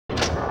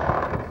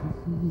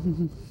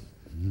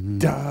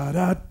Da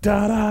da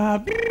da da.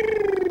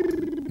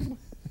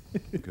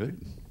 Good.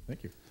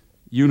 Thank you.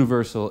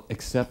 Universal,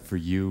 except for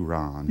you,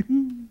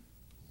 Ron.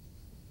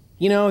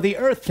 You know, the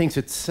Earth thinks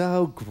it's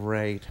so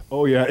great.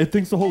 Oh yeah, it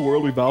thinks the whole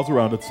world revolves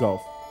around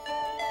itself.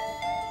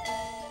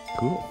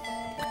 Cool.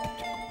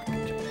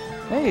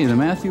 Hey, the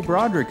Matthew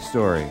Broderick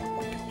story.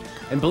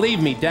 And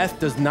believe me, death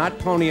does not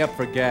pony up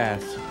for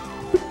gas.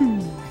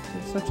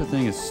 There's such a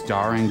thing as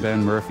starring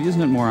Ben Murphy.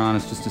 Isn't it more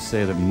honest just to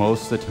say that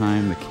most of the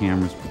time the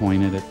camera's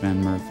pointed at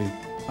Ben Murphy?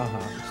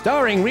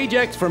 Starring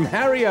rejects from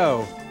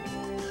Harry-O.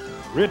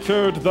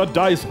 Richard the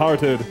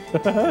Dice-Hearted.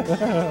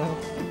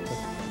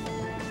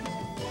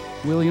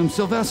 William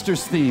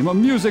Sylvester's theme, a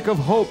music of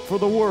hope for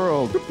the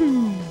world.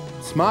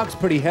 Smog's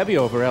pretty heavy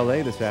over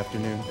L.A. this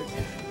afternoon.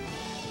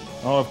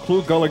 Oh, if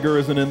Clu Gallagher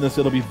isn't in this,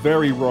 it'll be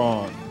very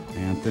wrong.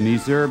 Anthony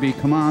Zerbe,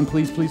 come on,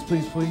 please, please,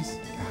 please, please.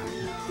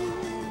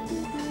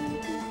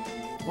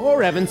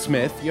 Or Evan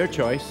Smith, your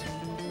choice.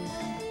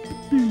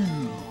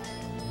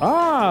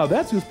 Ah,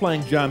 that's who's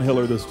playing John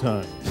Hiller this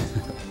time.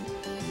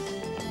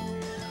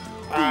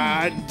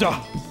 And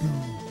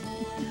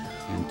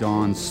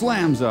Dawn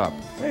slams up.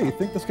 Hey, you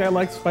think this guy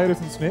likes spiders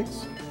and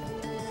snakes?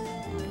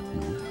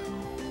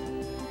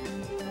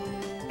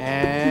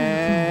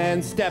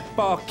 And step,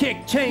 ball,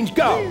 kick, change,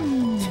 go!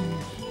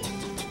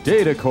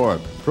 Data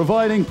Corp,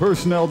 providing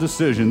personnel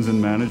decisions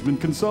and management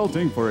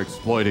consulting for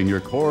exploiting your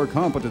core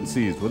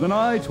competencies with an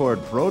eye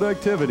toward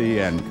productivity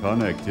and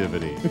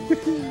connectivity.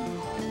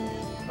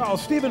 Oh,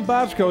 Stephen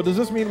Bochco, does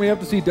this mean we have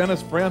to see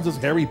Dennis Franz's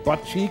hairy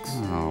butt cheeks?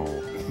 Oh.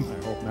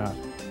 I hope not.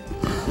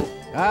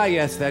 Ah,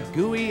 yes, that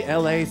gooey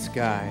L.A.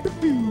 sky.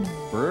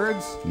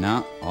 Birds?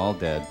 Nah, all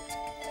dead.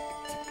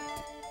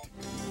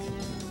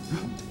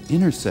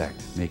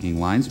 Intersect, making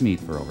lines meet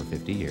for over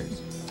 50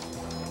 years.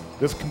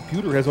 This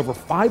computer has over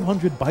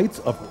 500 bytes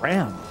of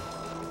RAM.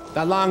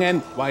 The long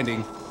and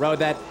winding road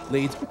that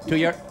leads to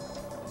your...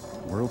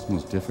 World's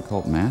most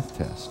difficult math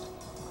test.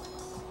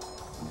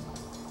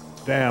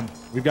 Damn,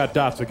 we've got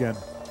dots again.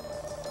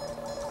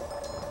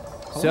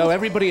 So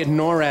everybody at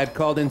NORAD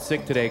called in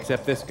sick today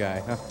except this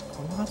guy, huh?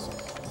 Awesome.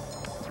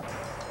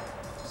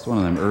 It's one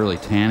of them early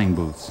tanning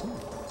booths.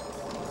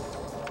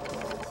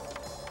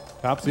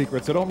 Top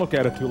secret, so don't look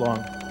at it too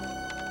long.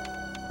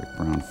 Quick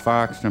brown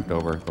fox jumped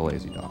over the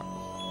lazy dog.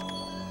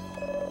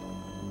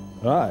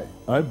 Hi,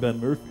 I'm Ben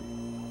Murphy.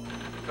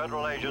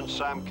 Federal Agent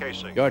Sam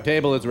Casey. Your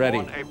table is ready.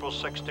 Born April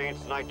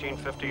 16th,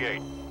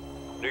 1958.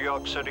 New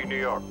York City, New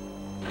York.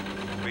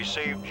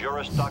 Received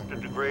Juris Doctor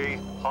degree,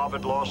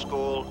 Harvard Law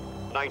School,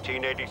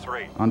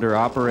 1983. Under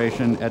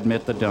Operation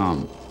Admit the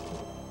Dumb.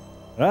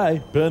 Hi,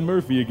 Ben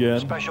Murphy again.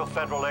 Special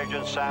Federal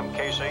Agent Sam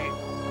Casey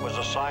was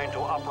assigned to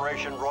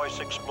Operation Royce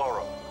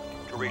Explorer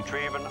to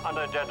retrieve an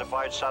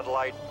unidentified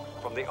satellite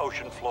from the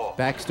ocean floor.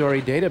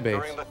 Backstory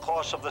database. During the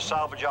course of the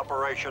salvage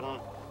operation,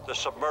 the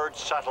submerged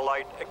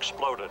satellite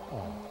exploded.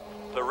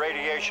 The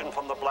radiation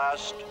from the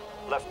blast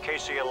left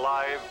Casey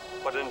alive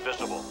but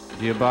invisible.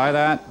 Do you buy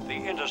that? The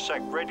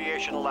Intersect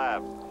Radiation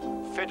Lab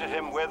fitted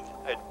him with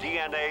a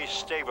DNA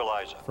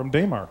stabilizer. From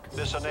Daymark.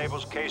 This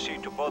enables Casey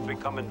to both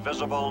become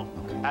invisible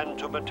and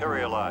to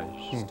materialize.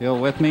 Still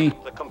with me?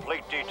 The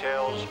complete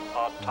details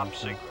are top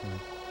secret.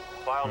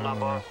 File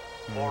number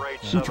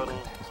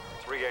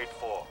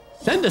 487384.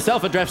 Send a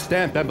self-addressed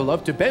stamped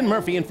envelope to Ben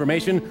Murphy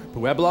Information,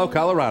 Pueblo,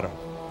 Colorado.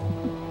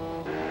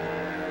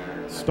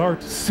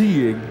 Start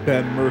seeing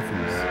Ben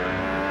Murphys.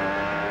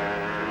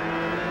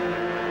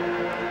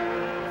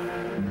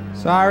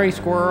 Sorry,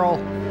 squirrel.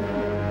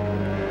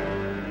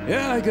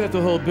 Yeah, I got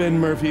the whole Ben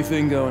Murphy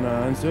thing going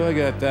on, so I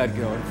got that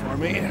going for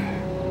me.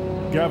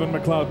 Gavin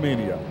McLeod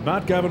mania.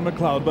 Not Gavin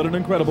McLeod, but an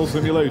incredible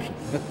simulation.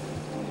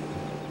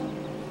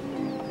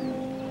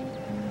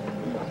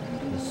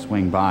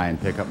 Swing by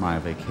and pick up my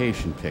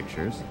vacation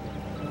pictures.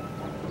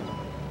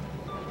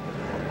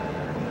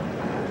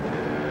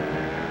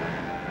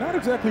 Not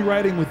exactly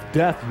riding with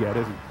death yet,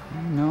 is he?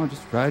 No,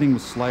 just riding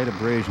with slight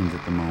abrasions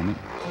at the moment.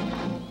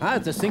 Ah,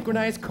 it's a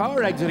synchronized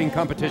car exiting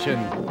competition.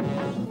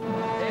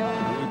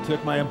 You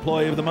took my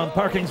Employee of the Month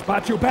parking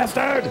spot, you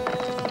bastard!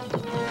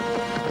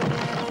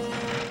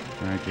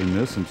 Frankly,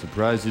 miss, I'm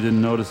surprised you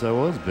didn't notice I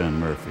was Ben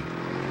Murphy.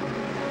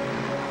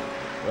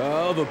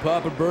 Well, the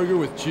Papa Burger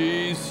with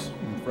cheese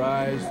and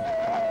fries.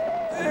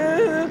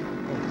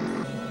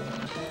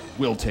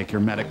 We'll take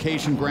your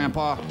medication,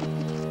 Grandpa.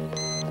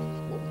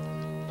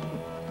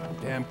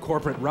 Damn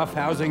corporate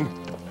roughhousing.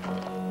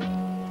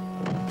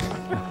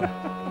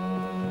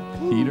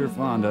 Peter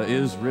Fonda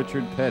is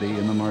Richard Petty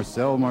in the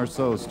Marcel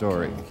Marceau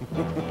story.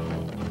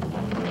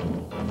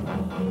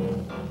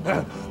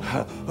 An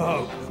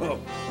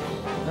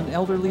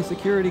elderly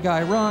security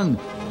guy, run!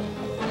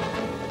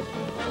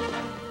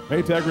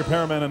 Maytag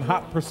repairman in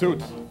hot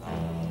pursuit.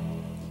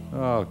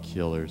 Oh,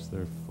 killers,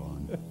 they're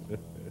fun.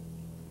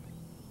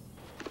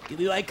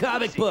 You like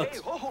comic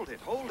books? Hey,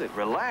 hold it.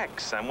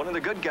 Relax. I'm one of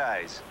the good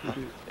guys.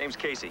 Name's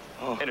Casey.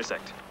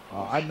 Intersect.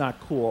 I'm not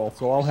cool,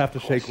 so I'll have to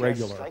shake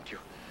regular. Thank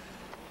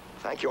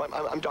you.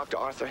 I'm Dr.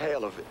 Arthur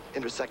Hale of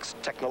Intersect's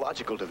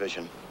Technological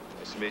Division.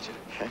 Nice to meet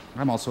you.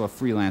 I'm also a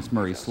freelance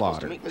Murray Supposed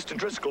to Slaughter. meet Mr.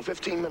 Driscoll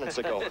 15 minutes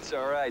ago. It's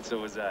all right, so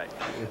was I.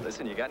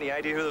 Listen, you got any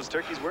idea who those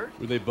turkeys were?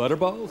 Were they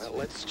butterballs? Well,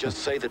 let's just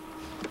say that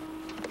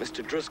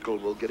Mr. Driscoll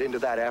will get into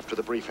that after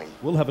the briefing.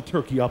 We'll have a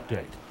turkey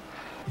update.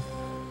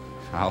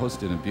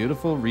 Housed in a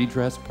beautiful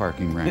redressed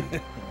parking ramp.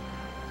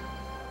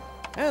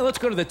 Let's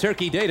go to the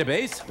turkey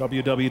database.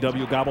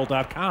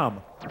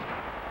 www.gobble.com.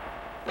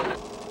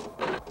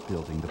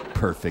 Building the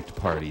perfect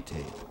party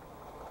tape.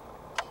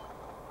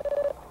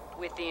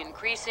 With the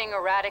increasing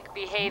erratic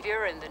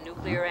behavior in the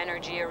nuclear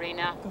energy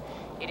arena,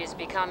 it is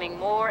becoming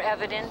more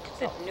evident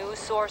that new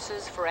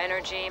sources for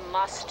energy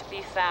must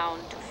be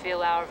found to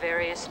fill our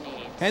various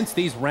needs. Hence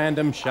these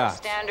random shots.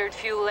 Standard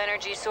fuel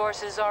energy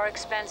sources are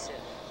expensive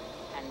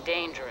and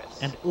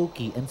dangerous. And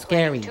ooky and Playing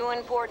scary. too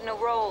important a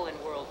role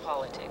in world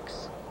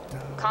politics,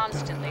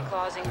 constantly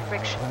causing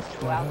friction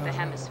throughout the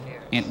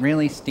hemisphere. It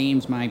really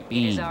steams my It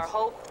beans. is our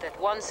hope that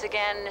once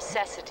again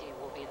necessity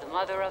will be the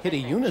mother of Hit a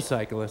invention.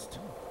 unicyclist.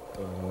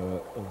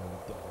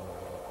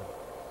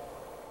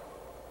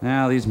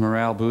 Now these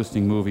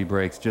morale-boosting movie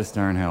breaks just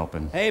aren't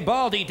helping. Hey,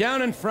 Baldy,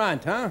 down in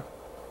front, huh?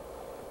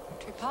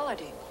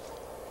 Tripolody.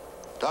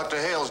 Dr.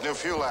 Hale's new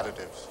fuel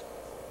additives.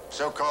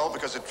 So-called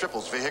because it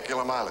triples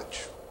vehicular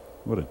mileage.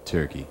 What a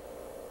turkey.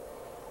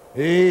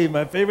 Hey,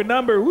 my favorite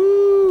number.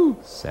 Woo!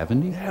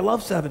 70? Yeah, I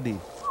love 70.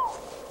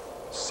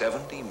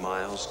 70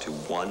 miles to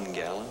 1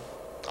 gallon?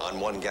 On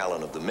 1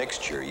 gallon of the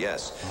mixture,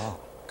 yes.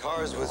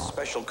 Cars with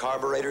special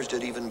carburetors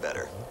did even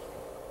better.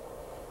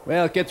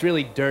 Well, it gets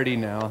really dirty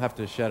now. I'll have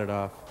to shut it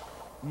off.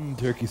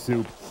 Turkey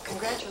soup.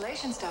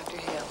 Congratulations, Dr.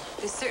 Hale.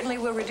 This certainly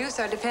will reduce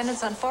our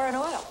dependence on foreign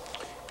oil.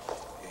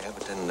 Yeah,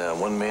 but then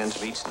one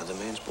man's meat's another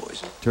man's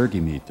poison. Turkey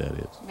meat, that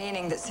is.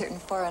 Meaning that certain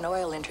foreign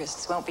oil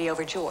interests won't be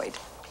overjoyed.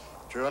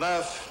 True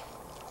enough.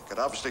 It could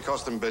obviously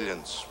cost them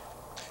billions.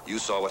 You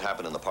saw what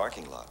happened in the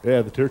parking lot.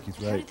 Yeah, the turkey's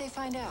How right. did they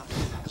find out?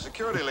 A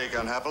security leak,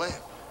 unhappily.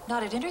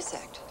 Not at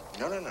Intersect.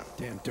 No.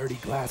 Damn dirty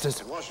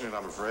glasses. In Washington,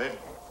 I'm afraid.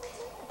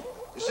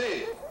 You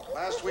see,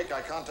 last week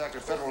I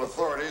contacted federal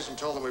authorities and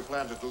told them we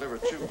plan to deliver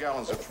 2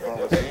 gallons of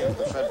tripolydine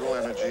to the Federal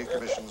Energy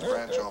Commission's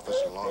branch office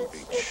in Long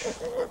Beach,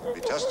 where it would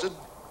be tested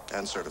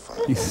and certified.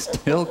 He's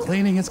still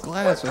cleaning his My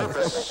glasses.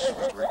 purpose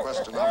was to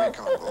request an Army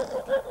convoy.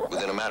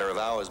 Within a matter of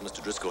hours,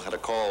 Mr. Driscoll had a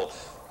call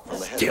from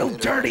the head Still of the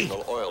dirty.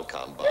 International Oil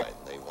Combine.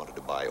 They wanted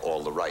to buy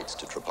all the rights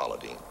to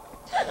tripolydine.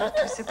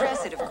 To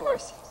suppress it, of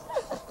course.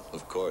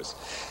 Of course.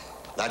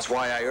 That's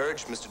why I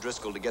urged Mr.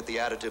 Driscoll to get the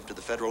additive to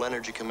the Federal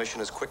Energy Commission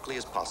as quickly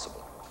as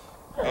possible.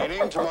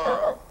 Meaning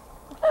tomorrow.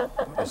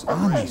 What's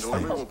on these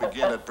Delivery things? will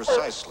begin at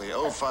precisely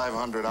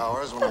 0500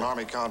 hours when an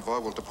Army convoy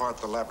will depart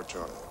the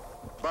laboratory.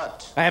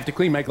 But I have to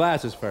clean my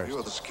glasses first. due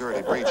to the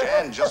security breach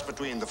and just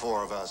between the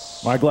 4 of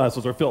us, My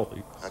glasses are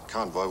filthy. that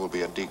convoy will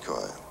be a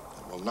decoy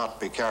and will not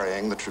be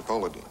carrying the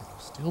tripolydine.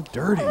 Still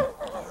dirty.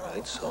 All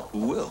right, so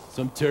who will?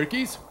 Some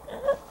turkeys?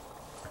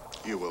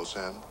 You will,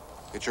 Sam.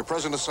 It's your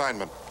present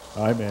assignment.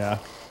 Yeah.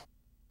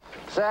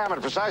 Sam, at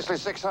precisely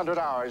 600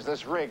 hours,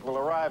 this rig will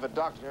arrive at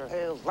Dr.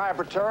 Hale's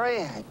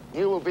laboratory.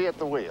 You will be at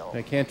the wheel.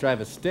 I can't drive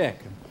a stick.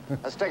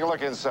 Let's take a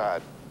look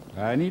inside.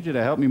 I need you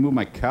to help me move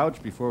my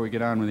couch before we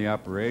get on with the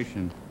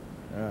operation.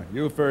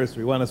 You first.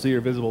 We want to see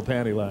your visible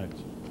panty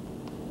lines.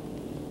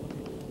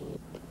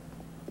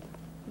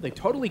 They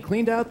totally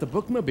cleaned out the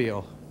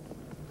bookmobile.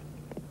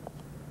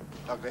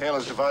 Dr. Hale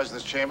has devised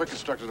this chamber,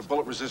 constructed a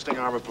bullet-resisting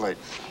armor plate.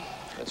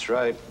 That's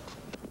right.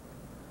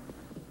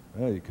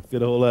 Well, you could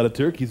fit a whole lot of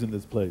turkeys in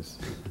this place.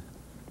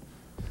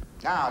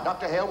 Now,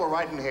 Dr. Hale, we're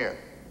right in here.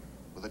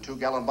 With a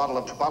 2-gallon bottle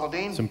of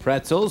tripolydine, Some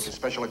pretzels. his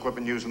special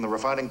equipment used in the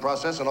refining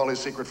process, and all his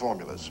secret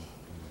formulas.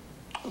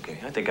 Okay,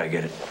 I think I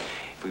get it.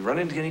 If we run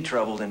into any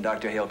trouble, then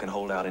Dr. Hale can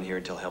hold out in here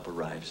until help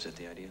arrives. Is that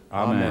the idea?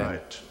 Amen.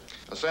 Right.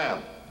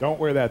 Sam, Don't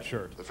wear that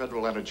shirt. the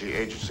Federal Energy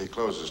Agency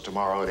closes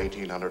tomorrow at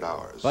 1800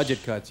 hours. Budget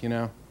cuts, you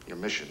know. Your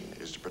mission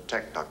is to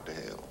protect Dr.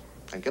 Hale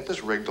and get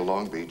this rig to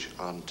Long Beach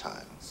on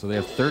time. So they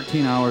have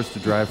 13 hours to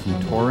drive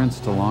from Torrance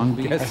to Long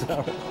Beach? Guess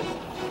so.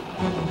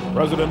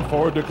 President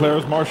Ford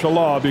declares martial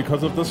law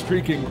because of the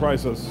streaking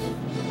crisis.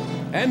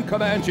 And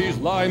Comanches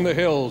line the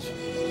hills.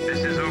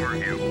 This is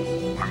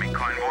Overview. Army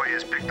convoy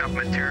has picked up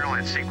material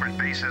at secret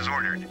base as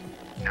ordered.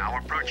 Now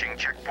approaching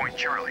checkpoint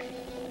Charlie.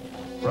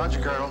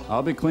 Roger, Colonel.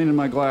 I'll be cleaning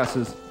my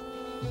glasses.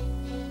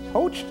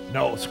 Poached?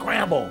 No,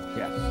 scrambled.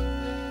 Yes.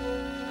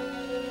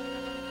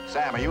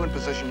 Sam, are you in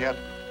position yet?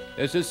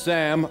 This is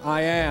Sam.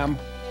 I am.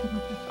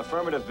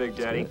 Affirmative, Big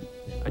Daddy.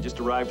 I just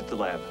arrived at the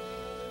lab.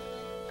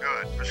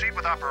 Good. Proceed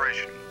with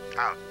operation.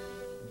 Out.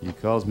 He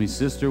calls me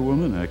sister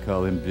woman, I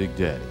call him Big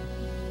Daddy.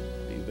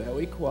 Be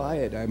very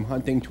quiet. I'm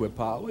hunting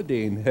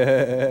tripolydine.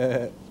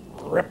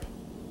 Rip.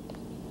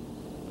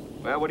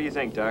 Well, what do you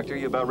think, Doctor?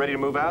 You about ready to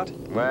move out?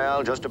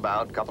 Well, just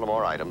about. A couple of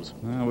more items.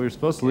 Well, we were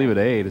supposed to leave at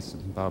 8. It's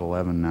about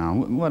 11 now.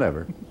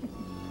 Whatever.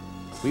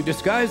 We've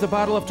disguised the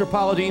bottle of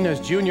tripolydine as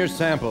junior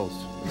samples.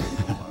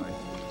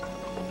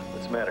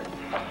 What's the matter?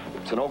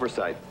 It's an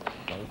oversight.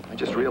 I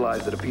just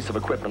realized that a piece of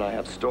equipment I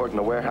have stored in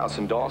a warehouse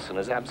in Dawson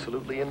is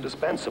absolutely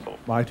indispensable.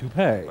 My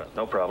toupee. Well,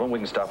 no problem. We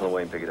can stop on the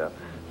way and pick it up.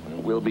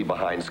 We'll be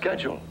behind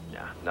schedule.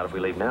 Not if we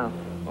leave now.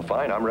 Well,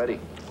 fine, I'm ready.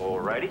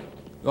 Alrighty.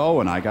 Oh,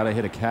 and I gotta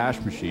hit a cash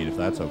machine if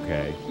that's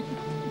okay.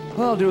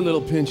 I'll do a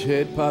little pinch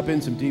hit, pop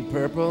in some Deep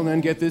Purple, and then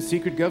get this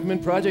secret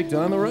government project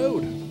on the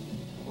road.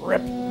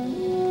 Rip.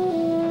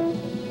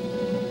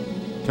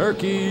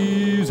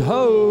 Turkeys,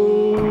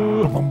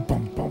 ho! Bum,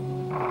 bum,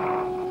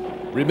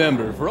 bum.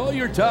 Remember, for all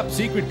your top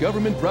secret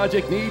government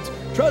project needs,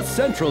 trust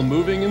Central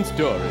Moving and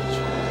Storage.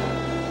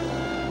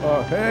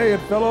 Oh, hey, it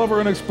fell over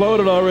and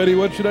exploded already.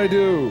 What should I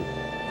do?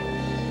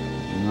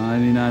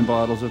 99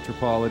 bottles of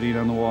Tripolidine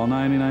on the wall.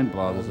 99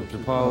 bottles of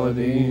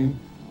Tripolidine.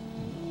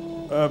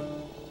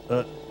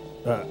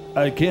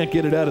 I can't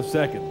get it out a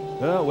second.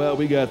 Oh, well,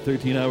 we got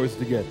 13 hours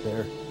to get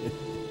there.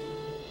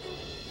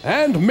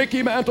 And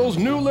Mickey Mantle's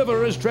new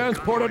liver is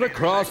transported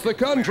across the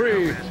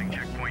country. Passing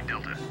checkpoint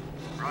Delta.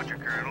 Roger,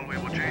 Colonel. We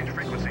will change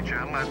frequency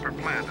channel as per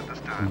planned at this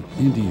time.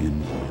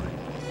 Indian.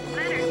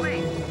 Leonard,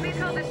 wait. Please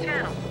hold this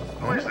channel.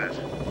 Who is this?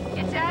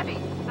 It's Abby.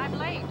 I'm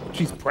late.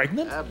 She's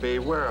pregnant? Abby,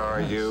 where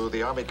are you?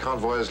 The Army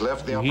convoy has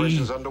left. The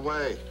operation's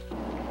underway.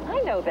 I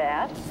know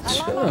that.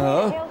 I'm on Huh?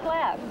 my way to Hale's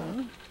lab.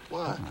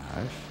 What?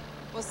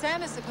 Well,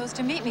 Sam is supposed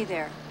to meet me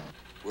there.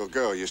 We'll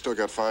go. You still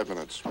got 5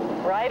 minutes.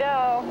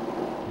 Righto.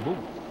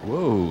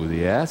 Whoa,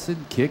 the acid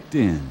kicked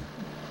in.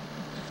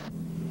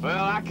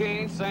 Well, I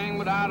can't sing,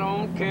 but I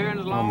don't care. And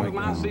as long as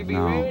my CB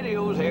no.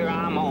 radio's here,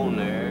 I'm on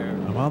there.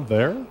 I'm on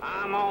there?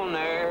 I'm on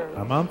there.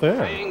 I'm on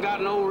there. I ain't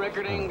got no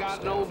record, ain't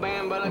got no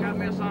band, but I got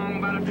me a song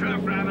about a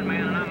truck driving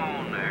man, and I'm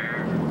on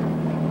there.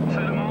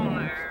 Said I'm on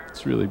there.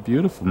 It's really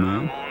beautiful,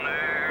 man.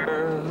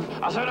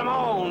 I said I'm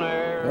on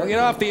there. Well, get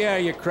off the air,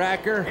 you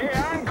cracker.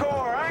 Yeah,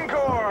 encore,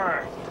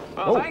 encore.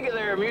 Well, thank you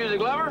there,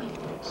 music lover.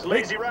 It's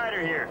Lazy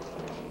Rider here.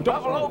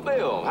 Buffalo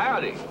Bill,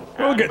 howdy.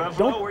 Okay,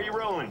 Buffalo, don't- where you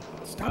rolling?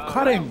 Stop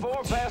cutting.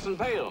 4 passing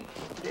Pale.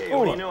 Yeah,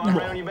 Hold what do you on. know? I'm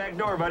around your back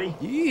door, buddy.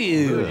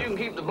 Ew. Good, you can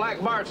keep the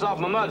black barts off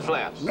my mud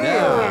flaps.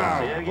 Yeah.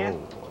 Say that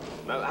again?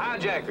 The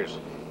hijackers.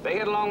 They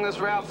hit along this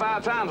route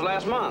 5 times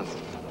last month.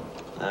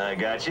 I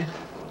got you.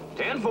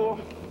 10-4.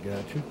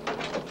 Got you.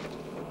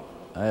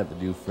 I have to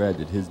do Fred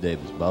that his day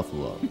was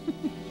Buffalo.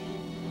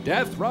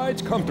 Death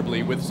rides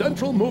comfortably with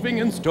Central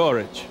Moving and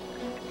Storage.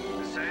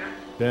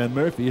 Dan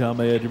Murphy, how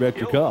may I direct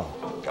your call?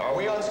 Are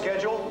we on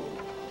schedule?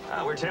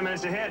 We're 10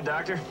 minutes ahead,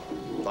 Doctor.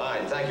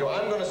 Fine, thank you.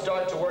 I'm going to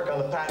start to work on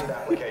the patent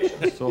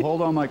application. So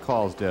hold on my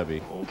calls,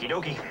 Debbie. Okie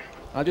dokie.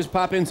 I'll just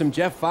pop in some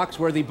Jeff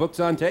Foxworthy books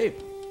on tape.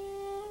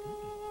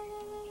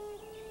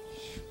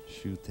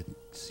 Shoot, the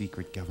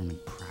secret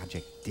government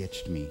project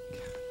ditched me.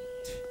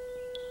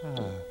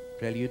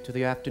 Prelude to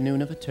the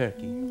afternoon of a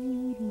turkey.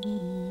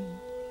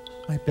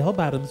 My bell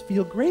bottoms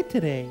feel great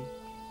today.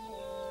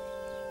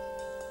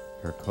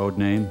 Her code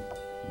name,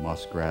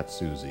 Muskrat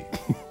Susie.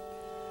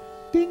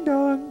 Ding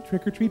dong,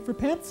 trick or treat for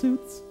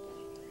pantsuits.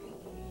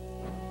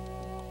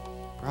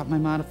 Brought my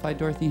modified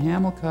Dorothy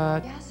Hamill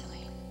cut.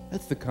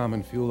 That's the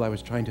common fuel I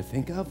was trying to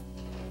think of.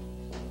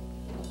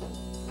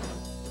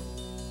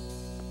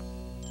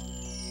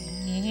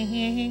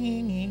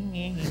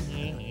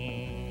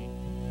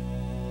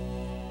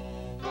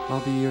 I'll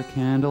be your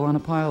candle on a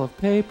pile of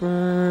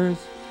papers.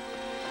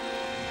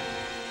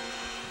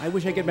 I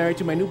wish I could marry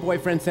to my new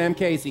boyfriend, Sam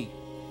Casey.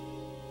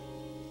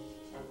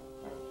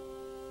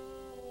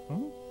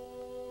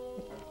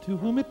 To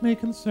whom it may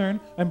concern,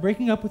 I'm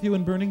breaking up with you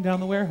and burning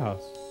down the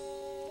warehouse.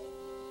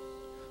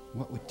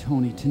 What would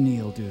Tony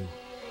Tennille do?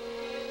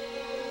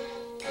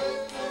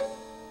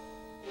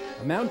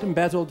 Amount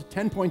embezzled,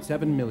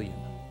 $10.7 million.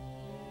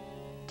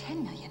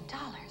 $10 million?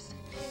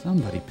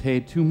 Somebody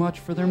paid too much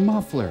for their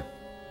muffler.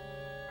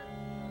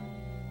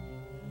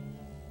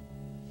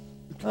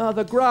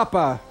 The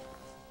grappa.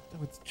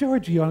 Oh, it's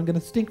Giorgio. I'm going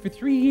to stink for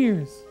 3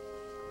 years.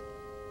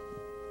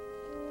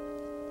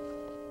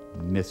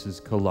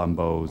 Mrs.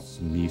 Columbo's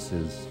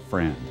niece's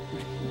friend.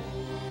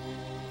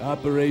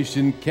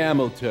 Operation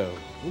Camel Toe.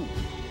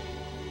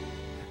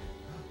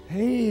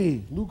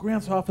 Hey, Lou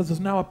Grant's office is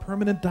now a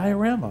permanent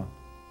diorama.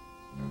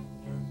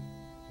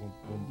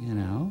 You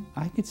know,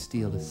 I could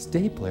steal a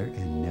stapler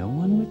and no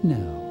one would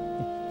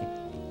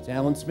know. It's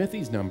Alan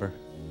Smithy's number.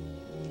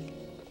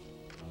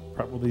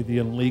 Probably the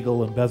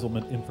illegal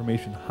embezzlement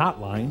information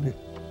hotline.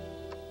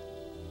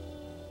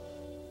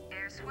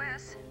 Air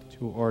Swiss.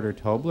 To order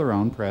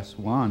Toblerone, press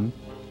 1.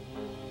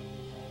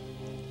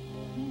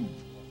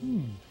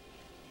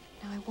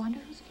 Now I wonder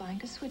who's flying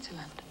to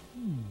Switzerland.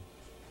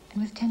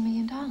 And with $10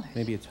 million.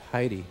 Maybe it's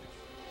Heidi.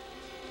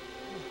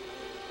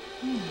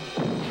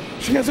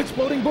 She has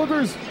exploding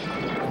boogers!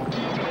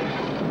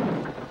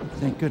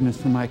 Thank goodness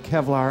for my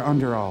Kevlar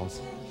underalls.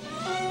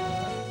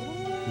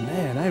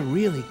 Man, I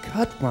really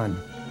cut one.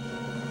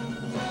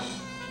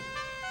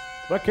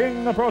 The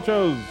king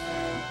approaches!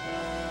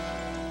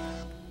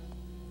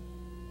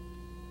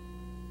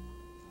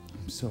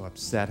 I'm so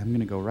upset. I'm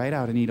gonna go right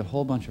out and eat a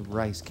whole bunch of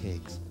rice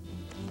cakes.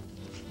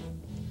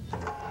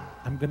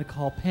 I'm going to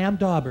call Pam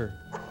Dauber.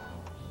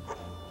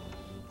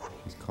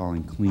 He's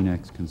calling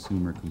Kleenex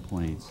Consumer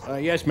Complaints.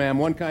 Yes, ma'am.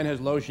 One kind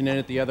has lotion in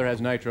it, the other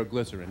has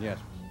nitroglycerin, yes.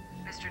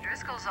 Mr.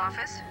 Driscoll's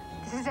office.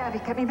 This is Abby.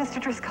 Get me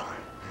Mr. Driscoll.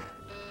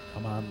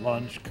 Come on,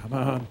 lunch, come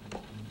on.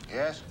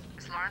 Yes?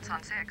 It's Lawrence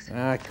on 6.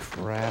 Ah,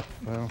 crap.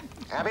 Well,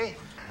 Abby?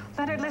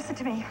 Leonard, listen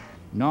to me.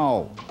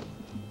 No.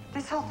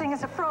 This whole thing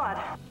is a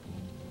fraud.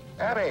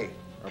 Abby!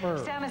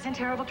 Sam is in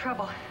terrible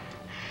trouble.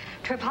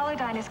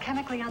 Tripolidine is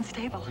chemically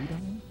unstable.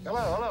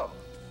 Hello.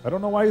 I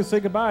don't know why you say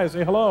goodbye.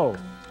 Say hello.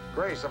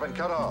 Grace, I've been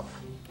cut off.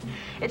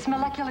 Its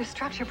molecular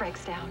structure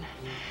breaks down,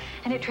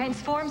 and it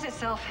transforms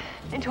itself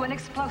into an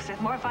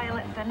explosive more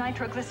violent than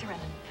nitroglycerin.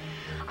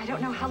 I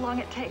don't know how long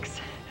it takes,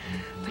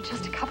 but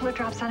just a couple of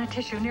drops on a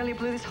tissue nearly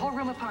blew this whole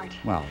room apart.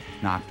 Well,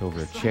 knocked over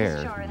a Slightest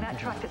chair. jar in that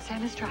truck that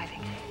Sam is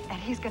driving,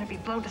 and he's going to be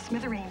blown to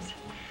smithereens.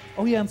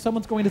 Oh, yeah, and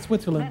someone's going to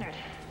Switzerland.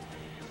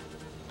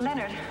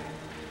 Leonard,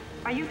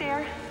 are you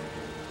there?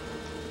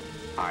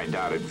 I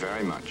doubt it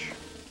very much.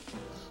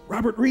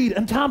 Robert Reed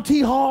and Tom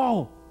T.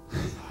 Hall.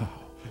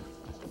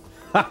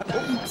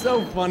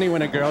 so funny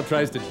when a girl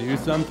tries to do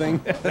something.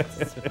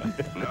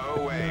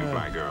 No way,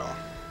 my girl.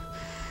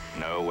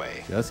 No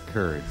way. Just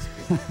curds.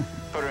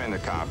 Put her in the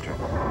copter.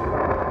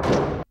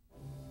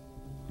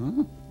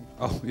 Huh?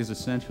 Oh, his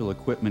essential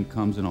equipment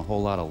comes in a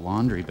whole lot of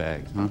laundry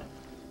bags, huh?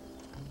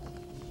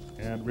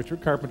 And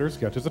Richard Carpenter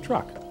sketches a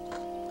truck.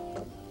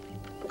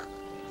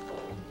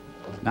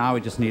 Now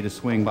we just need to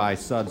swing by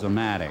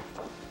Suds-O-Matic.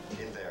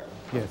 In there.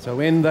 Yeah,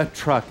 so in the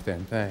truck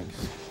then,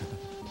 thanks.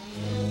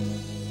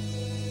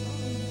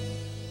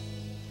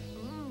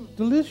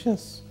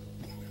 Delicious.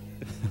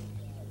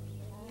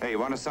 Hey, you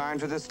want to sign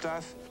for this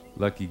stuff?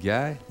 Lucky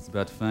guy, he's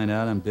about to find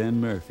out I'm Ben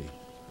Murphy.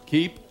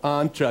 Keep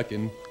on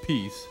trucking.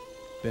 Peace,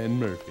 Ben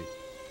Murphy.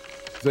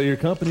 So your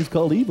company's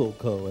called Evil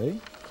Co., eh?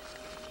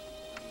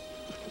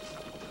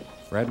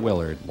 Fred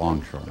Willard,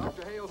 longshoreman.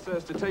 Dr. Hale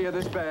says to tell you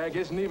this bag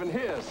isn't even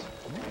his.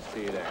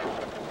 See there.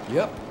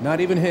 Yep,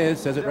 not even his.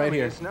 Says it right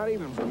here. It's not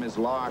even from his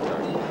locker.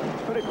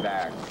 Put it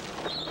back.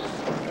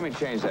 Let me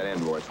change that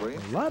invoice, will you?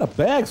 A lot of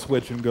bag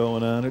switching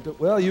going on.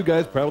 Well, you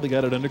guys probably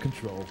got it under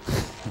control.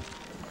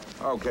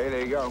 Okay,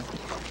 there you go.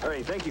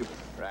 Hey, thank you.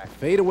 Right.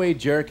 Fade away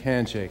jerk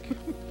handshake.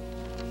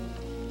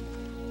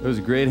 It was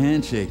a great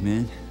handshake,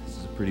 man. This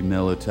is a pretty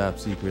mellow,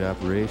 top-secret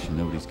operation.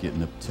 Nobody's getting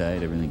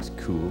uptight. Everything's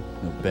cool.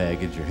 No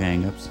baggage or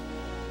hang-ups.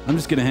 I'm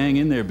just gonna hang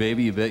in there,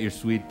 baby. You bet your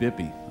sweet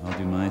bippy. I'll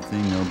do my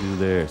thing, they'll do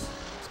theirs.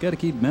 Just gotta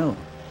keep mellow.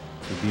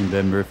 That's what being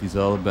Ben Murphy's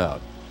all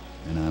about.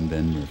 And I'm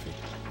Ben Murphy.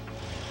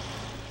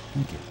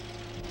 Thank you.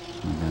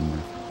 I'm Ben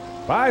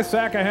Murphy. Bye,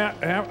 sack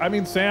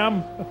of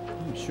Sam.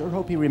 I sure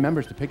hope he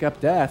remembers to pick up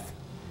Death.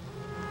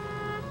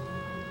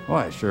 Well,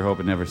 I sure hope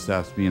it never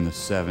stops being the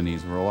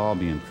 70s. We'll all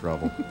be in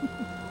trouble.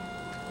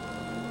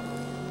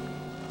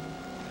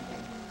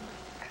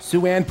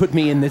 Sue Ann put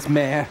me in this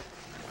mare.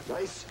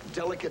 Nice,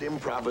 delicate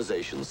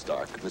improvisation,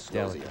 Stark. Miss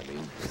Nosey, I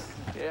mean.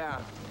 Yeah,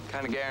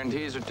 kind of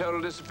guarantees her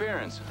total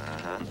disappearance.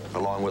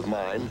 Along with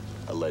mine,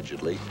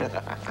 allegedly.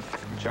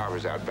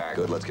 Chopper's out back.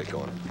 Good, let's get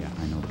going. Yeah,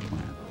 I know the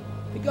plan.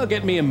 I think I'll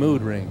get me a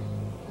mood ring.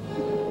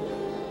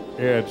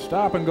 It's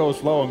Stop and Go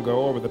Slow and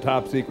Go over the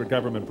top-secret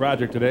government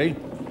project today.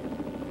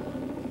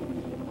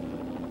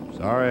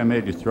 Sorry I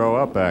made you throw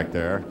up back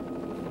there.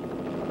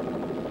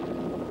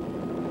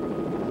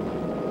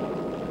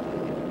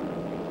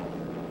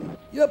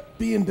 Yep,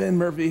 being Ben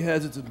Murphy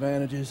has its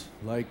advantages,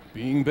 like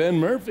being Ben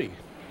Murphy.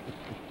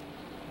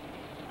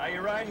 How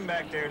you riding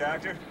back there,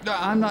 Doctor?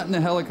 I'm not in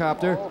the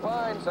helicopter. Oh,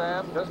 fine,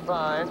 Sam, just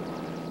fine.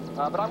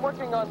 But I'm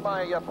working on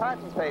my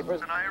patent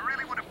papers. And I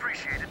really would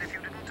appreciate it if you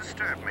didn't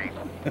disturb me.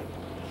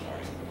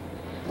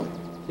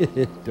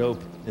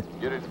 Dope.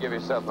 You didn't give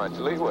yourself much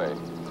leeway.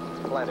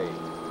 Plenty.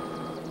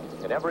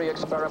 In every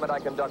experiment I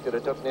conducted,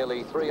 it took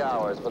nearly 3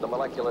 hours for the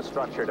molecular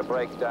structure to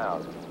break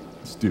down.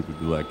 Stupid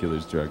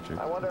molecular structure.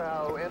 I wonder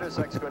how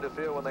Intersect's going to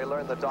feel when they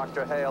learn that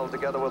Dr. Hale,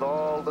 together with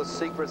all the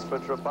secrets for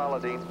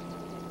Tripolidine,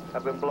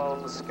 have been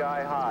blown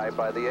sky high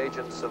by the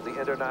agents of the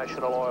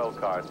international oil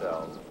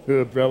cartel.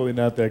 Probably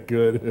not that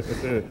good.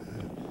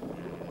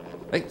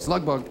 Hey,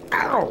 slug bug.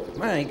 Ow!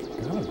 Mike.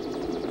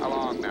 How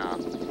long now?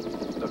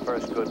 The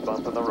first good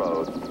bump in the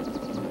road.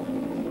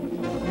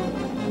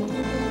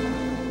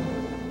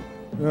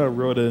 Oh,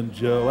 Rhoda and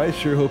Joe, I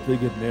sure hope they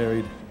get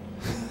married.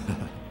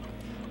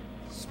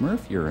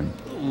 Smurf urine.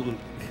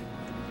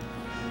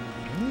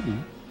 Maybe.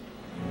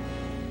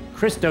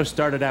 Christo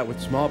started out with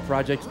small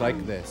projects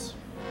like this.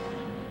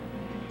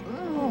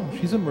 Oh,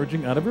 she's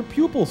emerging out of her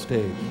pupil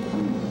stage.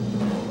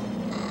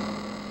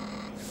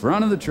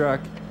 Front of the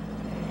truck.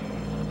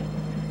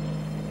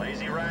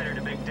 Lazy rider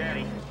to Big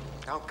Daddy.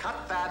 Now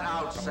cut that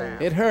out,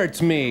 Sam. It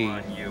hurts me. Come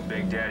on, you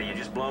Big Daddy, you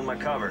just blown my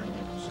cover.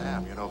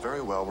 Sam, you know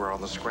very well we're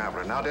on the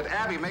scrambler. Now, did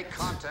Abby make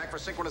contact for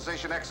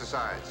synchronization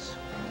exercise?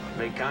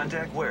 Make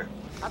contact where?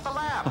 At the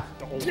lab.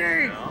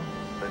 No,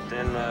 but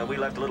then we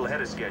left a little ahead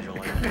of schedule.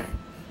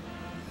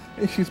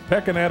 She's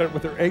pecking at it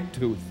with her egg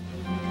tooth.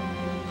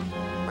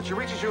 When she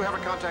reaches you, have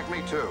her contact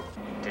me, too.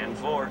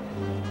 10-4.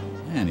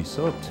 Man, he's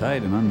so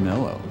uptight and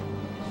unmellow.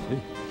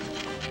 Gee.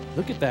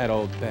 Look at that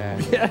old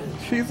bag. Yeah,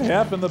 she's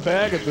half in the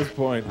bag at this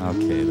point.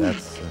 Okay,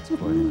 that's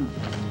quite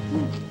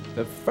enough.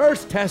 The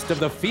first test of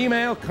the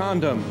female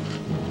condom.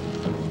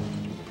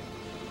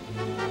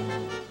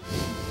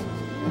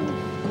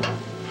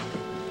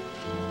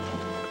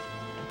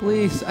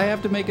 Please, I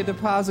have to make a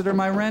deposit or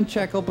my rent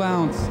check will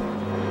bounce.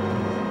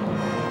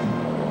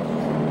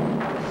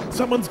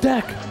 Someone's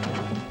deck!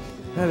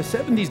 Now, the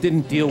 70s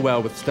didn't deal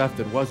well with stuff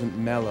that wasn't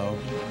mellow.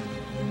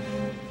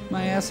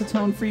 My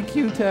acetone-free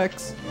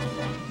Q-Tex.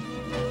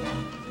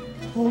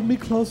 Hold me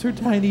closer,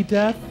 Tiny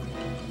Death.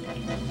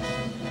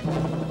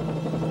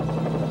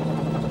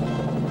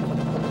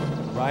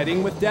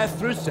 Riding with death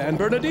through San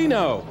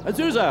Bernardino,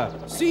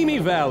 Azusa, Simi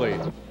Valley.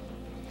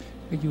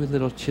 Are you a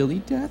little chilly,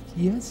 Death?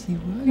 Yes, you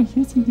are.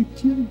 Yes, you look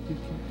chilly.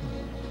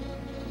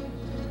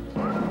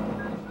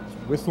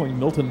 Whistling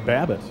Milton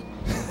Babbitt.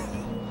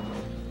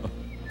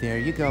 There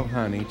you go,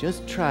 honey.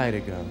 Just try to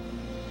go.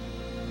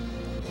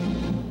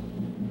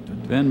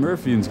 Ben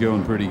Murphy's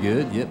going pretty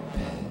good, yep.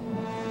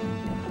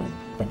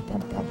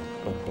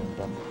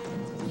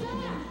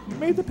 You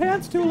made the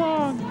pants too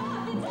long.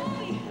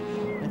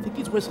 I think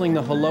he's whistling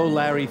the Hello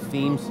Larry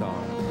theme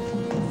song.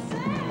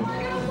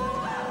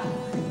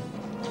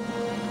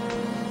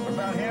 We're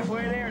about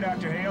halfway there,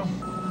 Dr. Hale.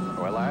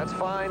 Well, that's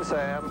fine,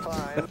 Sam,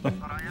 fine. But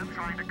I am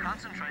trying to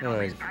concentrate on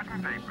Right. these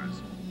patent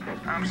papers.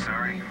 I'm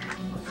sorry.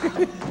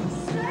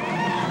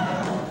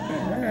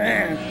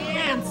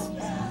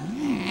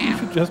 You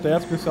should just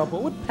ask yourself,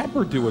 what would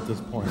Pepper do at this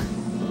point?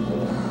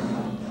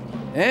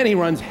 And he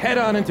runs head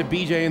on into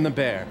BJ and the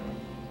Bear.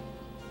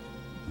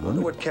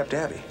 Wonder what kept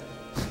Abby.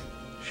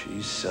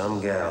 She's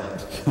some gal.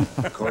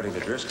 According to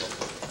Driscoll.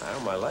 I owe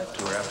my life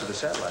to her after the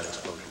satellite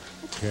explosion.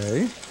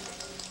 Okay.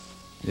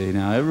 Hey,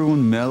 now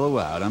everyone mellow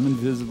out. I'm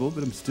invisible,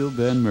 but I'm still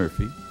Ben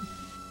Murphy.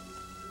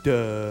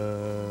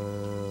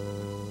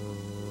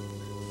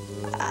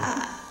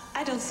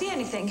 I don't see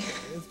anything.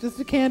 It's just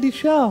a candy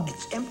shell.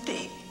 It's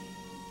empty.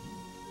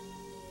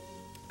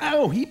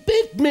 Oh, he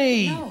bit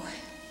me!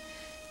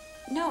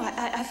 No,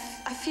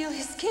 I feel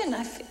his skin.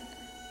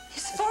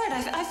 His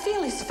forehead. I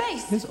feel his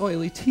face. His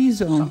oily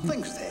T-zone.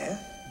 Something's there.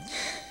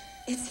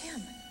 It's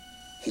him.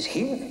 He's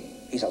here.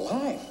 He's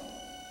alive.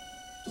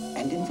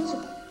 And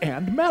invisible.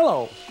 And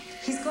mellow.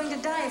 He's going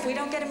to die if we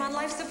don't get him on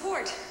life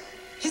support.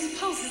 His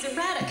pulse is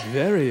erratic.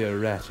 Very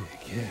erratic,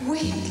 yeah.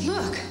 Wait,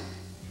 look.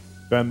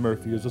 Ben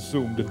Murphy is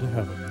assumed into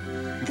heaven.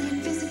 The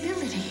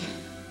invisibility.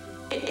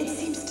 It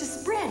seems to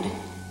spread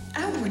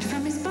outward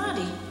from his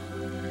body.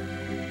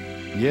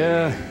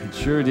 Yeah, it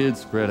sure did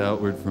spread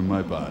outward from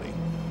my body.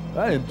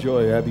 I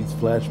enjoy Abby's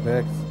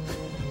flashbacks.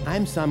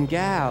 I'm some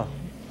gal.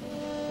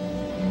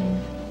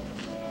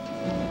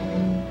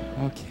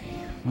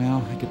 Okay,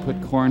 well, I could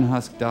put corn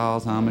husk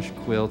dolls, Amish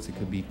quilts. It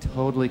could be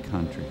totally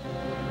country.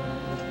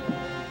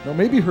 Now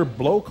maybe her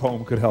blow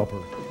comb could help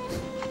her.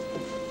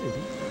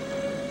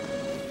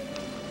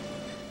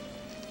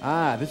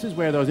 Ah, this is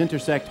where those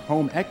intersect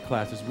home ec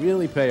classes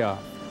really pay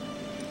off.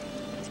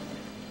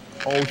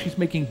 Oh, she's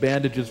making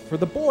bandages for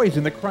the boys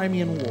in the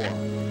Crimean War.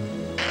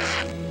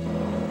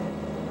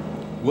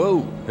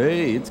 Whoa,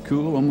 hey, it's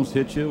cool. Almost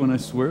hit you when I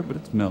swear, but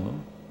it's mellow.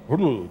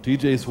 Ooh,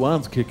 TJ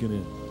Swan's kicking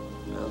in.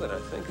 Now that I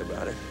think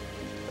about it,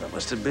 I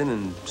must have been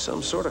in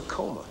some sort of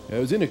coma. I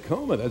was in a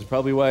coma. That's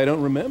probably why I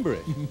don't remember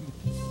it.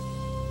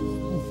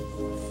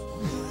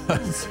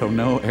 So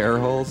no air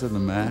holes in the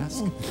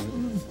mask?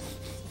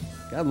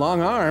 Got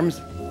long arms.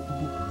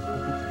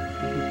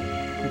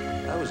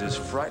 I was as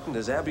frightened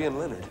as Abby and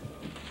Leonard.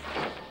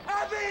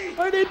 Abby!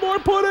 I need more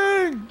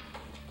pudding!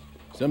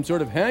 Some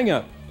sort of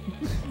hang-up.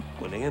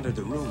 When they entered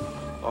the room,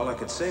 all I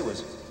could say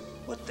was,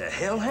 "What the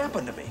hell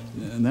happened to me?"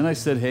 And then I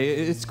said, hey,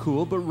 it's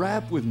cool, but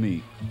rap with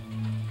me.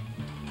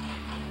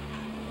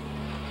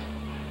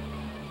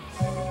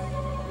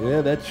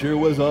 Yeah, that sure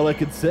was all I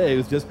could say. It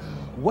was just,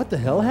 what the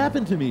hell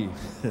happened to me?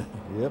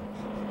 Yep.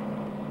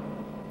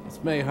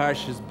 This may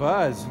harsh his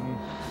buzz.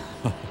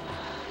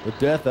 With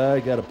death, I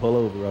gotta pull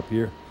over up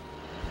here.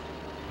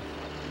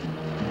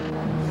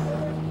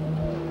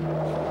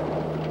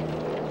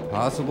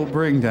 Possible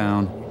bring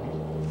down.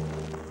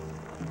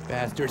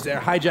 Bastards, they're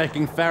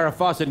hijacking Farrah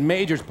Fawcett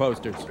Majors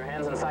posters. Your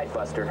hands in sight,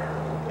 Buster.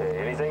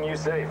 Anything you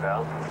say,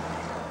 pal.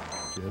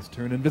 Just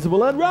turn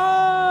invisible and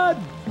run!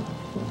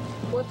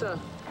 What the?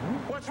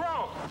 What's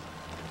wrong?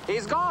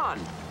 He's gone.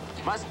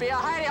 Must be a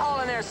hidey hole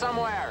in there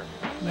somewhere.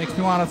 Makes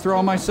me want to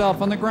throw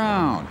myself on the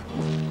ground.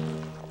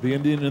 The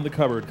Indian in the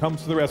cupboard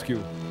comes to the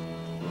rescue.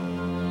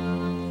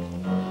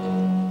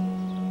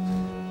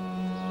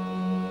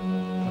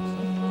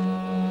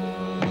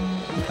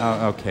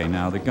 Oh, okay,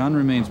 now the gun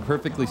remains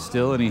perfectly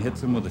still and he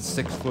hits him with a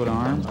 6-foot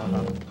arm.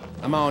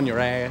 I'm on your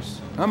ass.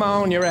 I'm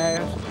on your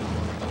ass.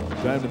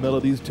 Time to mellow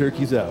these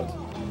turkeys out.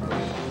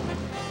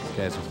 These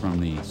guys are from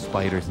the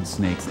Spiders and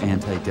Snakes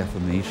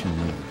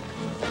Anti-Defamation League.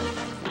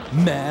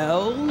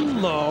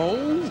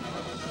 Mellow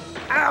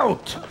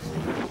out!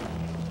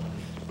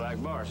 Black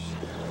Mars.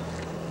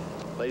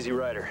 Lazy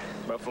Rider.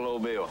 Buffalo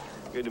Bill.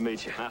 Good to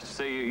meet you. Nice to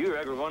see you. You're a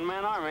regular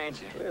one-man army,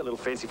 ain't you? Yeah, a little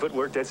fancy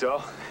footwork, that's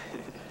all.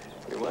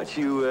 Here, why don't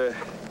you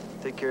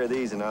take care of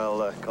these and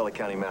I'll call the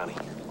county mountie.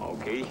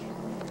 Okay.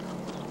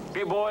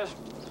 Okay, boys.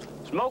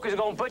 Smokey's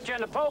gonna put you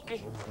in the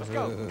pokey. Let's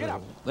go. Get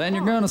up. Then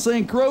you're gonna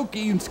sing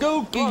croaky and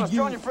skokey. Come on, let's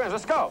join your friends.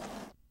 Let's go.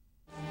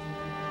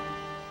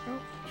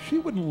 She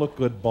wouldn't look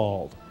good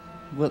bald.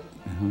 What?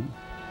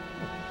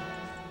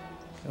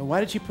 Why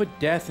did you put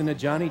death in a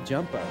Johnny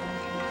jump out?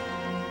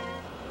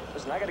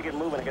 Listen, I gotta get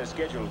moving. I got a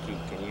schedule to keep.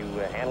 Can you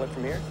handle it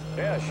from here?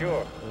 Yeah,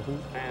 sure.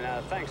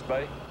 And thanks,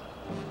 buddy.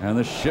 And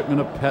the shipment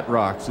of pet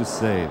rocks is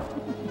saved.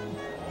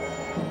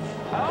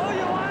 How owe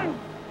you one?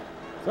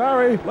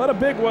 Sorry, let a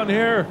big one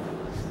here.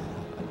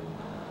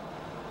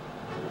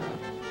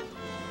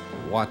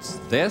 What's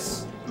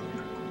this?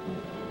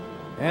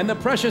 And the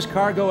precious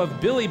cargo of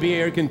Billy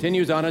Beer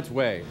continues on its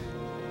way.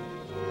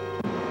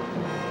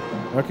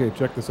 Okay,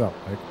 check this out,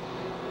 Mike.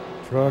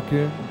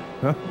 Trucking.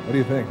 Huh? What do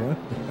you think, huh?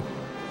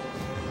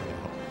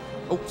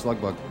 Oh,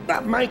 slug bug.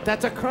 Mike,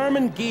 that's a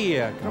Carmen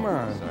gear. Come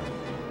on. Sorry.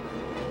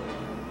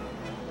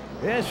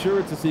 Yeah, sure,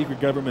 it's a secret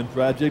government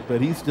project,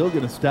 but he's still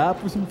gonna stop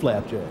for some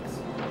flapjacks.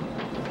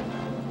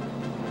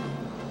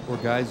 Poor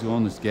guys who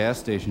own this gas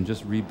station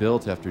just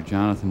rebuilt after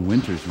Jonathan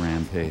Winter's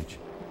rampage.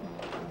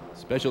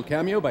 Special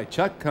cameo by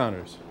Chuck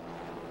Connors.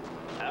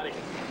 Howdy.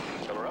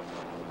 Fill her up.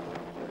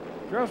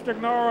 Just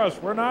ignore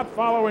us. We're not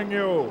following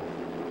you.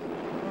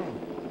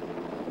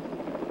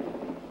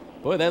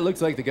 Boy, that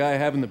looks like the guy I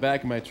have in the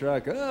back of my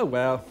truck. Oh,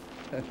 well.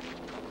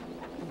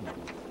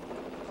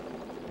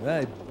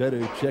 I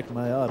better check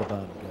my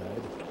Audubon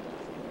guide.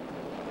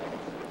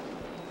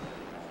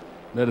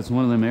 Bet it's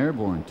one of them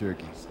airborne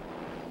turkeys.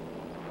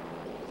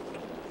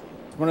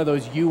 It's one of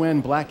those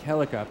UN black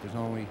helicopters,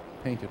 only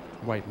painted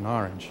white and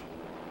orange.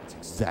 That's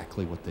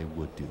exactly what they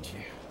would do.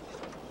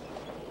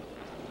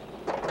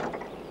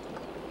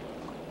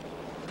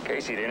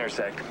 Casey to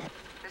intersect.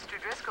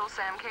 Mr. Driscoll,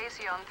 Sam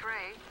Casey on 3.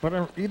 But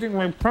I'm eating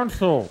my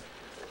pencil.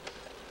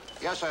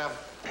 Yes, Sam.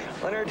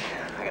 Leonard,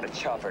 I got a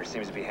chopper.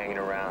 Seems to be hanging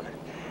around.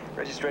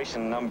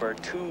 Registration number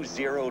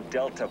 20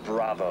 Delta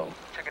Bravo.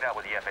 Check it out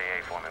with the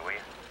FAA for me, will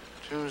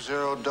you?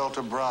 20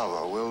 Delta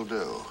Bravo, will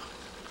do.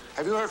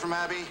 Have you heard from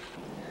Abby?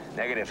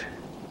 Negative.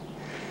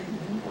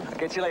 I'll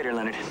get you later,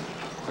 Leonard.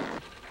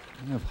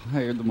 I've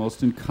hired the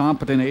most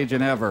incompetent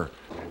agent ever.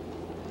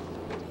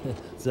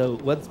 So,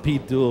 what's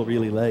Pete Dool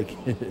really like?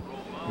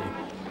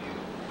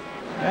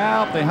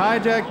 Help, they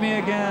hijacked me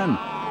again.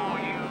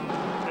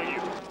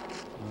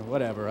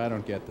 Whatever, I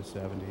don't get the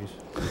 70s.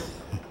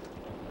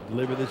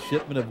 Deliver this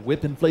shipment of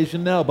whip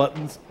inflation now,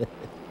 Buttons.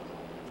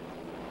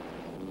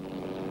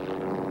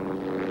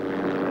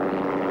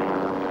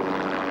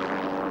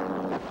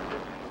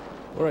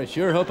 Boy, I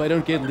sure hope I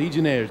don't get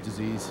Legionnaire's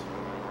disease.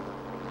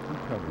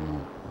 Probably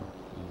won't.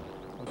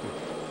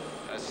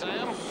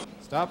 Sam?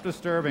 Stop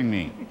disturbing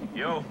me.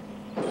 Yo.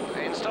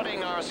 In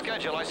studying our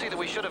schedule, I see that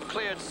we should have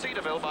cleared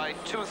Cedarville by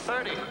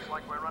 2:30. Looks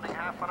like we're running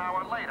half an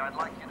hour late. I'd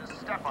like you to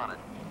step on it.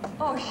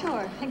 Oh,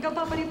 sure. And go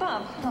bumpity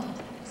bump.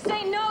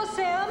 Say no,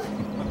 Sam.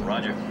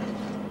 Roger.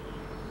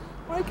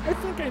 Mike, I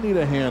think I need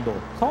a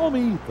handle. Call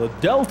me the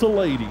Delta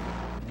Lady.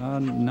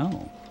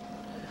 No.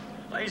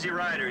 Lazy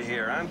Rider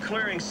here. I'm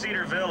clearing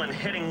Cedarville and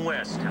heading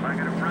west. Have I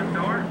got a front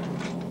door?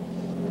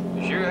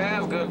 Sure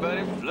have, good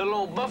buddy. Little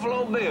old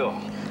Buffalo Bill.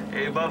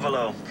 Hey,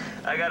 Buffalo.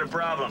 I got a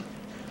problem.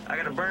 I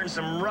gotta burn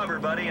some rubber,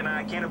 buddy, and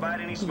I can't abide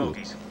any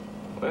smokies.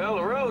 Well,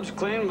 the road's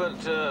clean, but,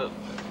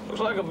 looks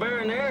like a bear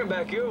in the air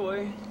back your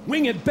way.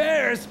 Winged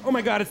bears! Oh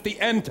my god, it's the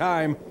end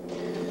time.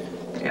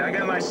 Yeah, I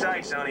got my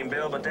sights on him,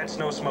 Bill, but that's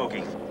no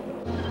smoky.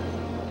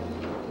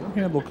 Your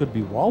handle could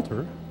be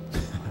Walter.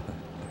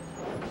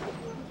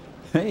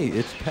 Hey,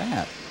 it's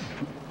Pat.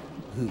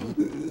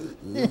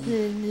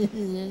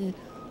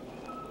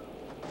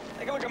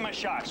 Take a look at my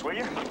shocks, will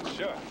you?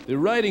 Sure. They're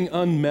riding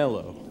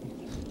unmellow.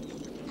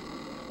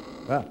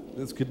 Ah,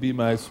 this could be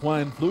my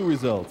swine flu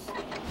results.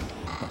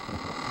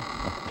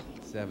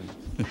 7.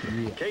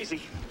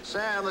 Casey.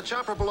 Sam, the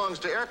chopper belongs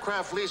to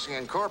Aircraft Leasing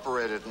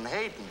Incorporated in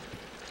Hayden.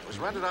 It was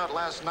rented out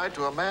last night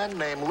to a man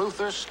named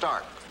Luther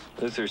Stark.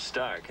 Luther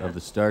Stark. Of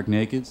the Stark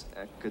Nakeds?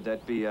 Could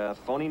that be a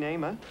phony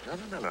name, huh?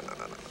 No.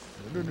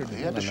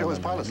 He had to show his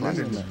pilot's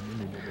license. Anyway,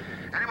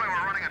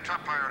 we're running a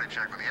top priority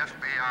check with the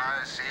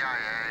FBI,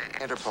 CIA,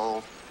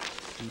 Interpol.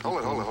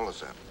 Hold it,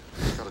 Sam.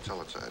 Gotta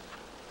tell it, Sad.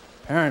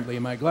 Apparently,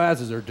 my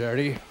glasses are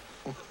dirty.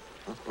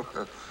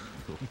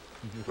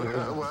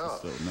 Well,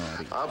 So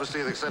naughty.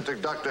 obviously the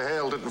eccentric Dr.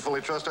 Hale didn't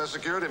fully trust our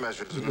security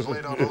measures and has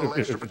laid on a little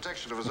extra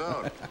protection of his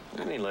own.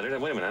 I mean, Leonard,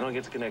 wait a minute. I don't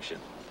get the connection.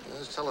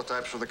 There's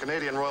teletypes from the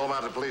Canadian Royal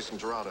Mounted Police in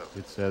Toronto.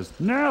 It says,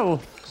 no.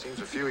 Seems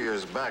a few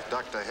years back,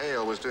 Dr.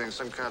 Hale was doing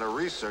some kind of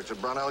research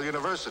at Brunel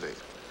University.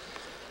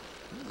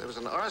 There was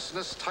an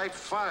arsonist-type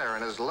fire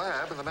in his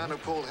lab, and the man who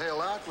pulled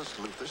Hale out was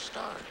Luther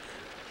Stark.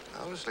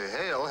 Obviously,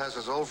 Hale has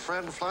his old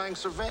friend flying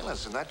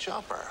surveillance in that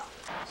chopper.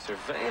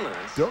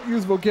 Surveillance? Don't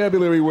use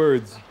vocabulary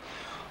words.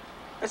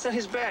 That's not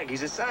his bag.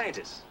 He's a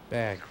scientist.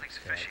 Bag. It's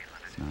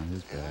not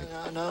his bag.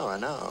 Yeah, I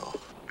know.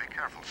 Be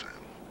careful, Sam.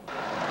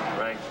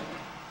 Right.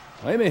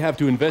 I may have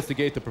to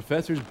investigate the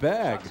professor's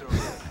bag.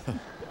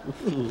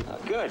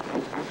 Good.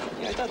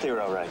 Yeah, I thought they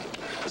were all right.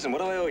 Listen, what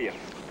do I owe you?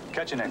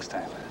 Catch you next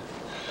time.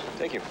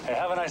 Thank you. Hey,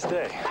 have a nice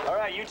day. All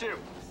right, you too.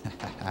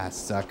 Ah,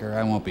 sucker,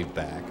 I won't be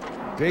back.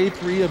 Day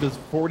 3 of his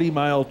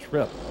 40-mile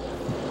trip.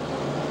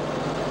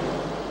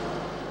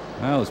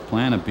 Well, his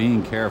plan of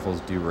being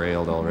careful's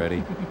derailed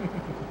already.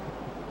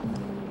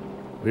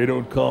 They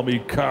don't call me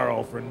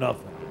Carl for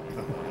nothing.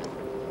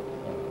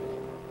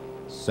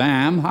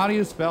 Sam, how do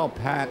you spell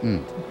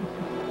patent?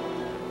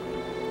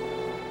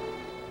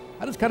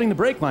 How does cutting the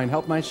brake line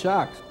help my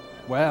shocks?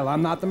 Well,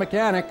 I'm not the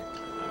mechanic.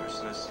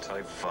 Arsonist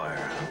type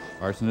fire.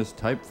 Arsonist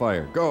type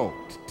fire. Go.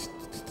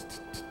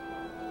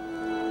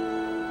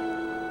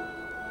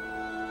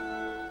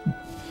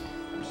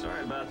 I'm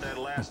sorry about that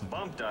last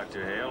bump,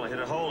 Dr. Hale. I hit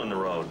a hole in the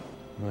road.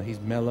 Well, he's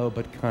mellow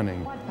but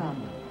cunning.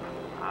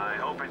 I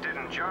hope it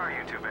didn't jar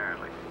you too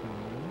badly.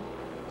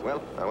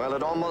 Well,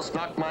 it almost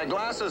knocked my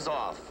glasses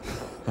off.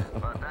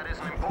 But that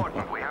isn't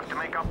important. We have to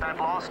make up that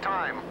lost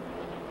time.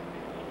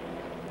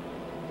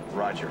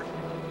 Roger.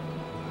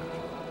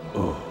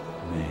 Oh,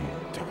 man.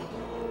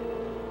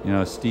 You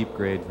know, a steep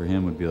grade for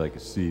him would be like a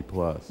C+. You know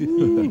what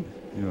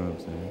I'm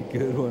saying?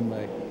 Good one,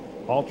 Mike.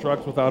 All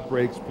trucks without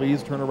brakes,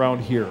 please turn around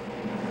here.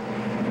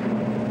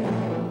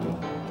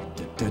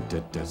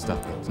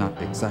 Stuff that's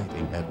not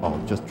exciting at all.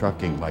 Just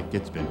trucking like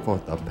it's been for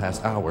the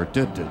past hour.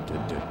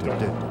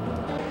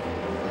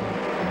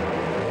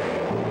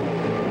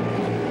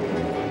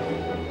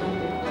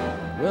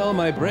 Well,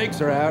 my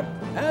brakes are out.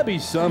 Abby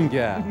some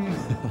guy.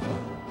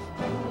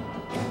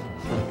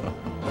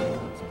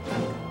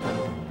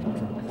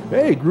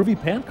 Hey, groovy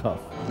pancuff.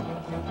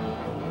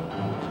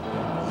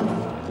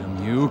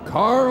 Damn you,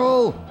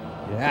 Carl!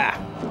 Yeah.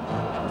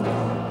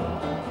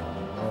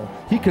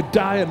 He could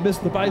die and miss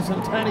the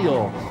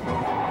bicentennial.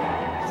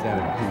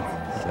 70s.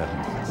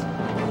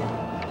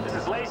 This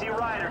is Lazy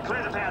Rider.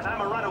 Clear the path. I'm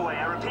a runaway.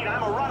 I repeat,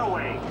 I'm a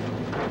runaway.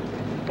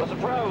 What's the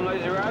problem,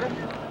 Lazy Rider?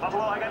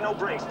 Buffalo, I got no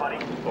brakes, buddy.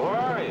 Where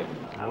are you?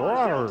 I'm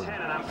on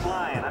 10 and I'm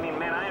flying. I mean,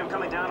 man, I am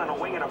coming down on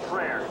a wing and a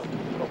prayer.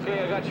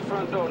 Okay, I got your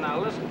front door. Now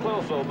listen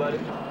close, old buddy.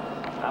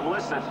 I'm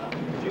listening.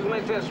 If you can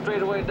make that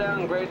straightaway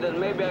downgrade, then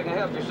maybe I can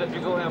help you, except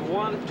you're gonna have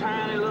one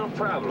tiny little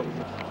problem.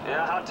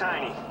 Yeah, how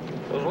tiny?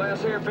 Those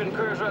last hairpin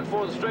curves right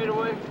before the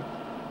straightaway,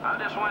 I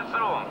just went through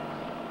them.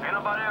 Ain't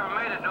nobody ever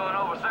made it doing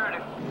over 30.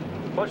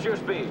 What's your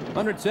speed?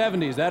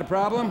 170, is that a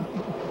problem?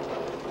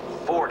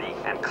 40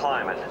 and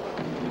climbing.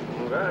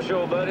 Gosh,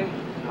 old buddy.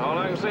 All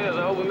I can say is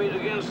I hope we meet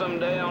again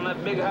someday on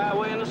that big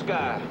highway in the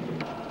sky.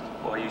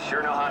 Well, you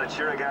sure know how to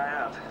cheer a guy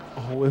up.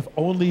 Oh, if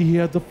only he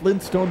had the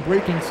Flintstone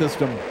braking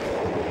system.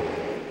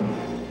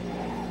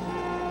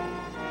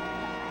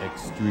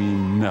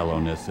 Extreme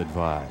mellowness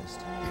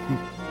advised.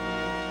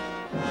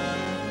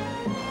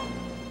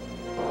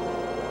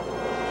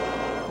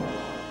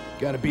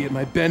 Gotta be at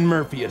my Ben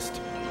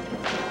Murphyest.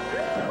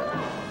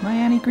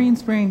 Miami Green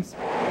Springs.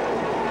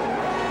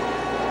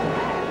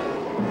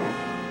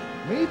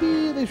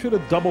 Maybe they should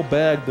have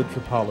double-bagged the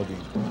Tripoli.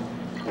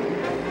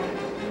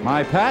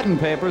 My patent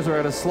papers are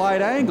at a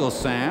slight angle,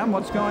 Sam.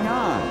 What's going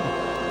on?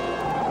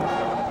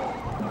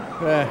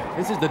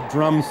 This is the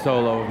drum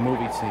solo of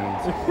movie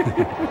scenes.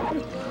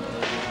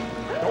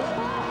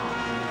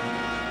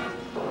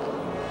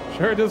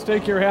 Sure, just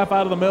take your half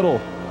out of the middle.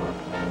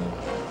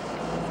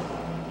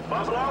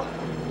 Buffalo?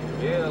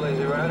 Yeah,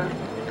 Lazy Rider.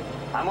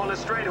 I'm on the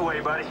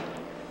straightaway, buddy.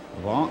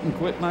 Want and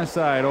quit my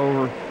side,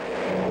 over.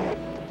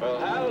 Well,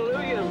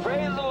 hallelujah and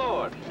praise the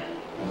Lord.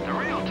 The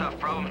real tough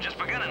problem is just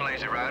beginning,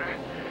 Lazy Rider.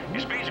 Your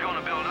speed's going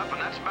to build up,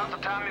 and that's about the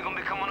time you're going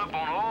to be coming up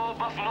on old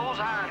Buffalo's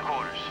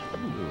hindquarters.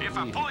 If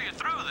I pull you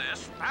through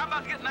this, how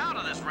about getting out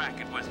of this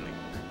racket with me?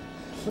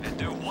 And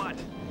do what?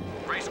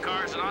 Race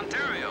cars in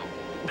Ontario.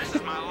 This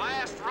is my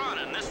last run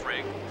in this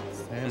rig.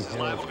 This is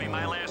liable to be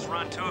my last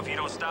run, too, if you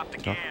don't stop the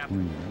cab.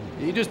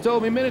 You just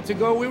told me minutes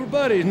ago we were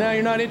buddies. Now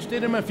you're not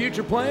interested in my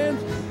future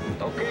plans?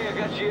 Okay, I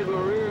got you in my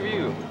rear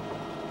view.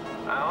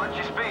 Now, what's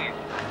your speed?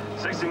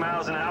 60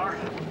 miles an hour.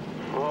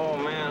 Oh,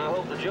 man, I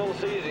hope the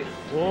jolt's easy.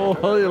 Oh,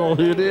 hell,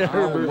 he did.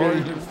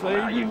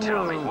 You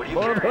tell me, what do you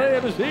carry?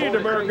 I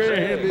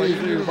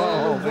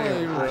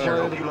sure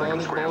hope you like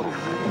them scrambled.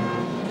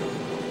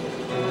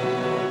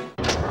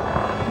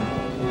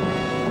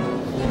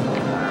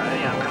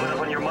 Alrighty, I'm coming up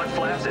on your mud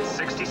flaps at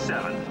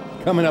 67.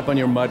 Coming up on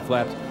your mud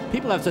flaps.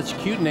 People have such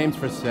cute names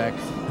for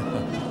sex.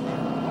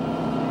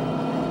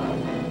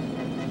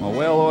 My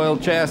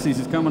well-oiled chassis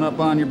is coming up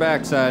on your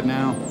backside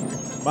now.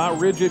 My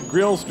rigid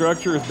grill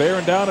structure is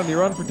bearing down on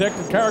your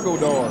unprotected cargo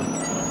door.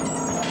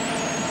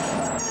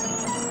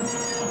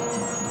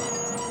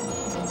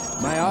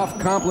 My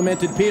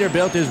off-complimented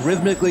Peterbilt is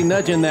rhythmically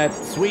nudging that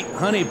sweet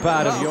honey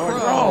pot of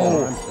yours.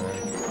 Oh, I'm sorry.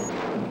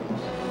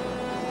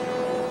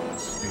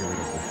 Spirit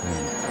of the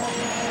thing.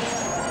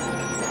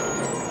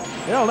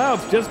 Hell, now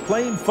it's just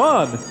plain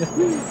fun.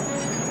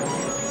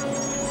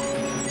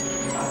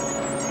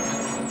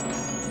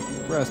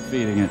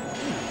 Breastfeeding it.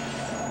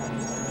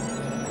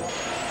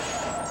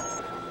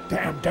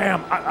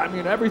 Damn. I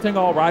mean, everything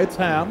all right,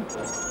 Sam?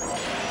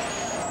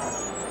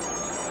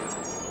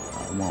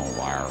 Come on,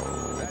 wow.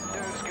 That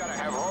dude's got to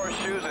have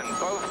horseshoes in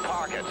both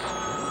pockets.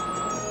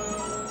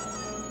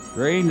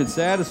 Drained and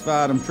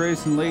satisfied. I'm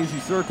tracing lazy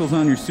circles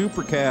on your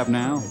super cab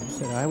now. You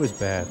said I was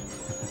bad.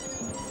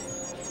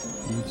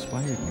 You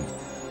inspired me.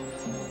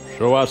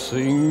 So I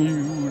sing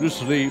you to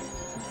sleep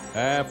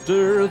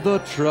after the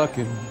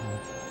trucking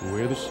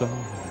with a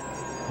song.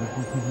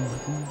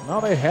 Now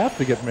they have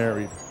to get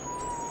married.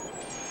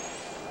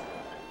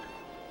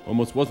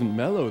 Almost wasn't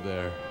mellow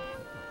there.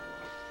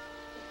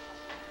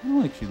 I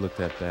don't think she looked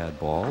that bad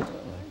bald.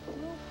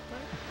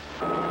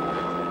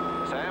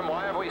 Sam,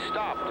 why have we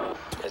stopped?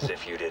 As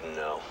if you didn't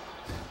know.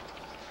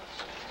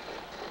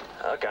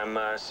 Look, I'm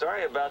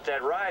sorry about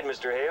that ride,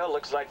 Mr. Hale.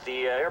 Looks like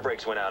the air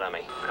brakes went out on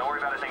me. Don't worry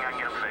about a thing, I can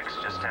get them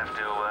fixed. Just have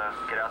to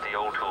get out the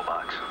old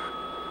toolbox.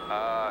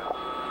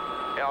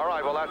 Yeah, all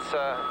right, well, that's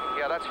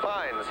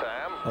fine,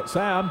 Sam.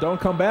 Sam, don't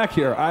come back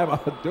here. I'm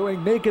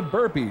doing naked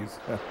burpees.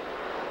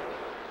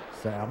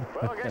 Sam.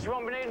 Well, I guess you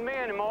won't be needing me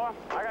anymore.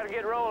 I gotta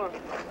get rolling.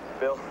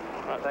 Bill,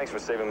 thanks for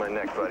saving my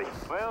neck, buddy.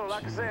 Well,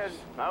 like I said,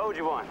 I owed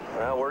you one.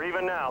 Well, we're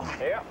even now.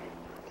 Yeah.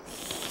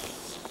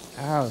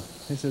 Ow,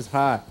 this is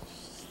hot.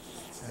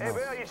 Hey,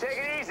 Bill, you take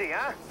it easy,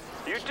 huh?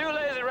 You too,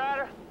 Lazy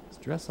Rider. He's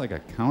dressed like a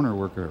counter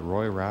worker at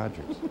Roy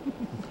Rogers.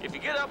 If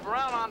you get up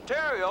around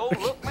Ontario,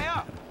 look me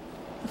up.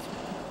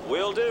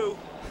 Will do.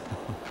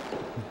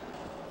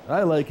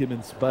 I like him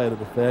in spite of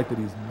the fact that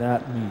he's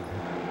not me.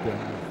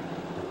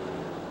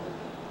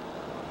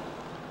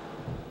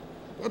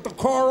 Get the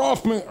car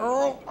off me,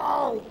 Earl!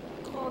 Oh,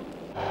 God.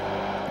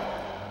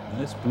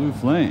 Nice blue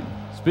flame.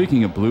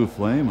 Speaking of blue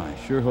flame, I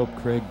sure hope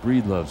Craig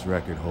Breedlove's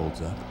record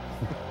holds up.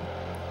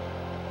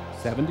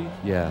 70?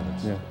 Yeah.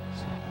 Yeah.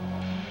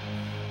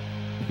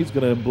 He's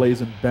gonna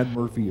emblazon Ben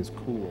Murphy as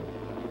cool.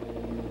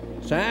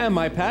 Sam,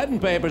 my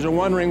patent papers are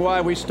wondering why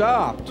we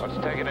stopped. What's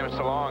taking him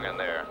so long in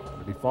there?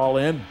 Did he fall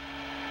in?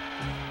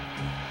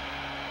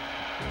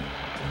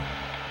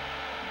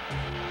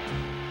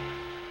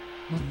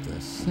 What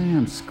the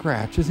Sam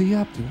Scratch is he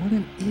up to? What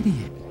an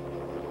idiot.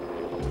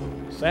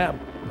 Sam,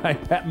 my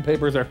patent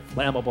papers are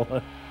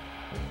flammable.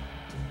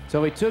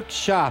 So he took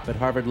shop at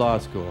Harvard Law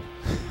School.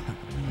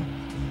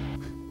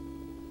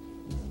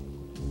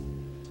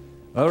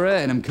 All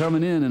right, I'm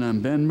coming in, and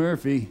I'm Ben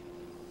Murphy.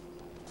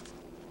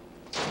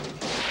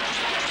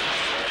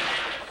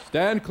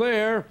 Stand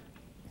clear.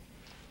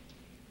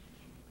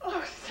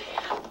 Oh,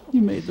 Sam.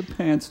 You made the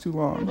pants too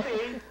long.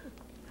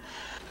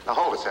 Now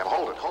hold it, Sam.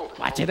 Hold it.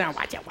 Watch it now.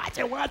 Watch it.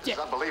 It's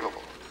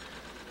unbelievable.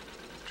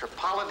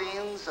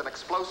 Tripolodine's an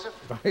explosive.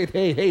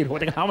 Hey,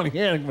 how many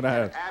hands would I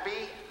have?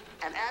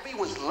 Abby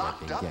was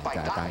locked up by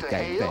Dr.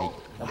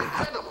 Hale.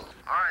 Incredible.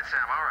 All right, Sam,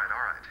 all right.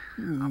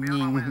 I'll be on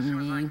my way as soon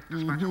as I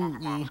dispatch them off the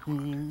bomb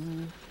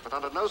squad. But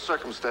under no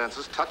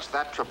circumstances touch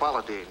that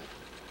tripolodine.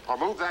 Or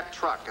move that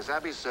truck. As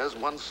Abby says,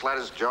 one slat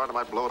is jar and I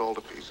might blow it all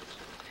to pieces.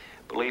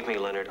 Believe me,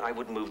 Leonard, I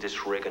wouldn't move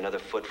this rig another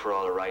foot for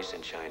all the rice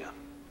in China.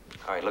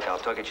 All right, look, I'll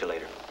talk at you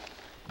later.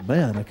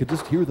 Man, I could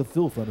just hear the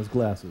filth on his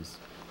glasses.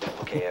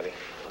 Okay, Abby.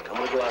 Look, I'm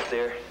gonna go out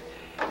there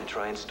and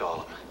try and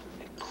stall him.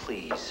 And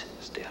please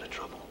stay out of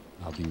trouble.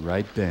 I'll be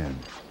right down.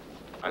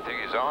 I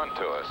think he's on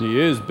to us. He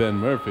is Ben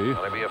Murphy.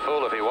 Well, he'd be a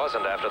fool if he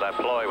wasn't after that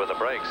ploy with the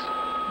brakes.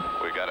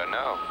 We gotta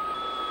know.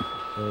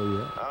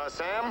 Oh, yeah.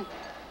 Sam?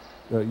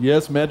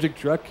 Yes, Magic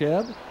Truck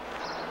Cab?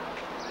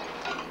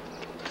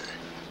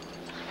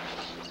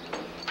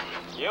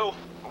 You?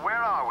 Where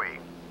are we?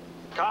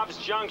 Cobb's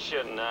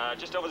Junction,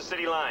 just over the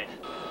city line.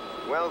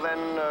 Well,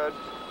 then,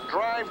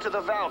 drive to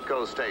the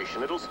Valco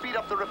station. It'll speed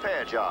up the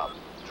repair job.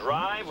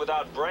 Drive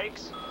without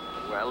brakes?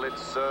 Well,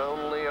 it's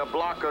only a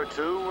block or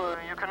two.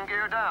 You can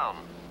gear down.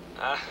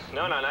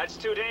 No, it's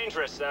too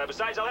dangerous.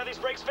 Besides, I'll have these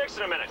brakes fixed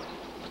in a minute.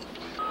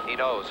 He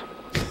knows.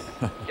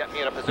 Get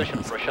me in a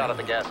position for a shot at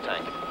the gas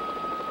tank.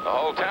 The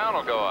whole town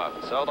will go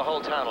up. So the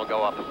whole town will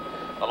go up.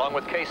 Along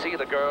with Casey,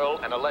 the girl,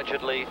 and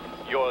allegedly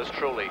yours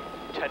truly.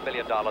 $10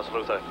 million,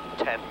 Luther.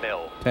 10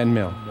 mil. 10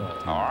 mil.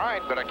 All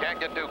right, but I can't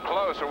get too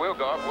close or we'll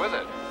go up with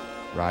it.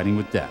 Riding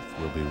with Death.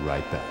 We'll be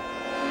right back.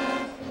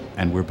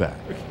 And we're back.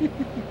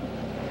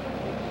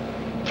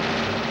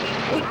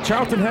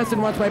 Charlton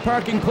Heston wants my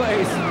parking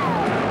place.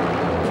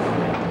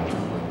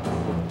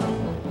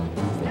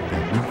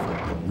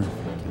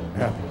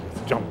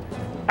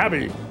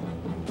 Abby!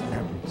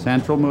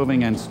 Central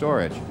Moving and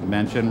Storage.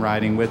 Mention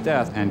Riding with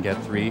Death and get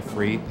 3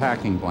 free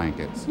packing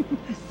blankets.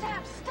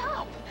 Sam,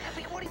 stop!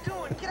 Abby, what are you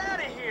doing? Get out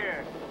of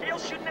here!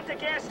 Hale's shooting at the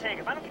gas tank.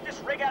 If I don't get this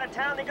rig out of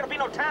town, there ain't gonna be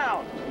no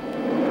town.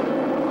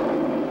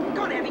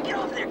 Go on, Abby, get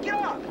off there, get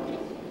off!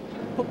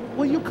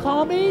 Will you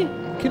call me?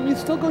 Can we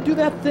still go do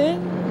that thing?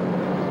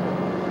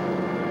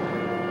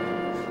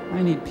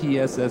 I need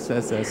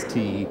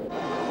PSSSST.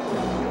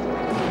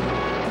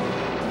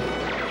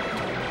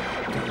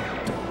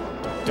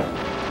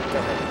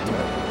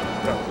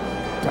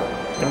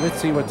 Let's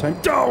see what time.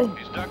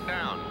 He's ducked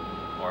down.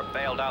 Or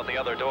bailed out the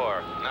other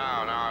door. No,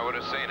 I would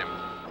have seen him.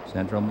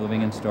 Central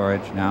Moving and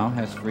Storage now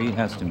has free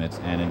estimates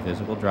and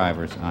invisible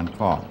drivers on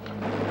call.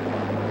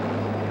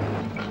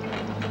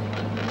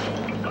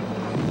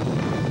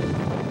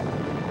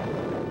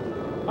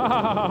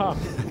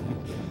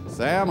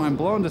 Sam, I'm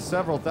blown to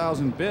several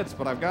thousand bits,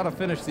 but I've got to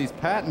finish these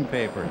patent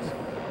papers.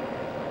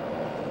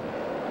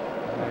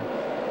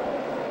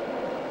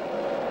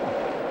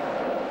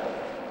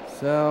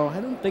 So, I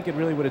don't think it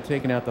really would have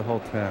taken out the whole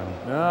town.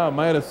 No,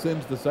 might have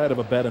singed the side of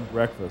a bed and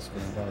breakfast.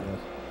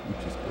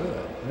 Which is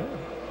good. Yeah.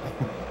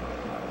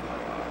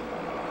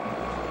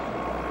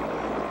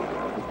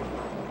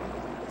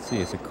 See,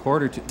 it's a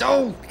quarter to...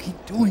 Oh,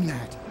 keep doing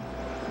that.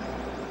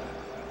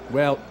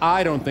 Well,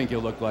 I don't think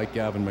you look like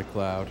Gavin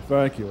McLeod.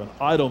 Thank you, and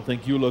I don't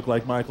think you look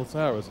like Michael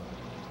Sarrazin.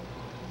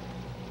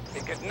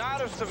 He could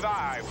not have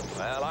survived.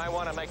 Well, I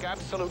want to make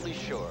absolutely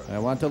sure. I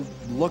want to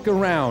look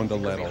around a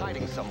He could be little.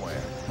 hiding somewhere.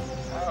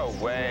 No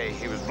way.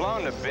 He was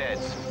blown to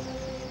bits.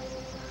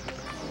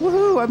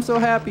 Woohoo, I'm so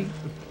happy.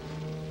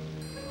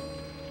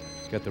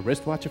 He's got the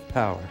wristwatch of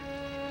power.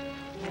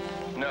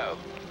 No.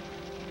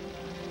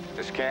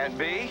 This can't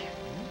be.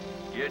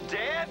 You're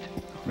dead?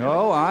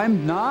 No,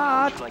 I'm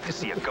not. I'd like to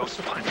see a ghost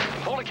punch.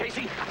 Hold it,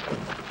 Casey.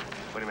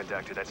 Wait a minute,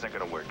 Doctor. That's not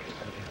gonna work.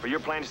 For your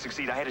plan to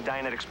succeed, I had to die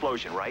in that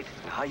explosion, right?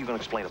 Now, how are you gonna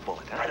explain a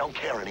bullet, huh? I don't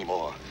care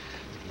anymore.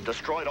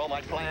 Destroyed all my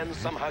plans.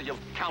 Somehow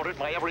you've countered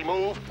my every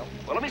move.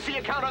 Well, let me see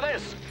you counter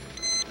this.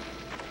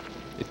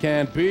 It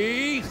can't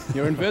be.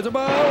 You're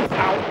invisible. Ow,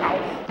 ow,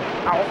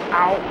 ow,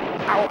 ow,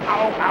 ow,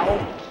 ow,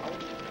 ow.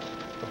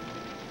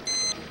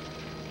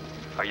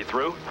 Are you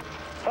through?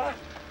 Huh?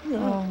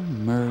 Oh,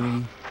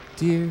 Murray.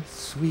 Dear,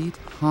 sweet,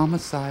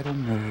 homicidal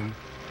Murray.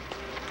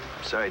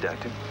 Sorry,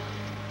 Doctor.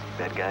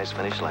 Bad guys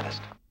finish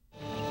last.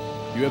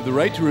 You have the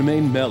right to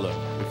remain mellow.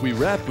 If we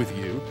rap with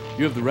you,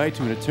 you have the right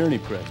to an attorney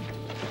present.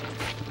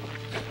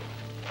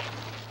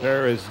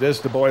 Sir, is this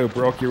the boy who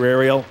broke your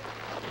aerial?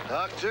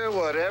 Doctor,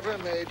 whatever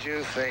made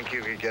you think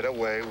you could get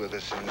away with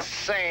this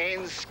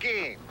insane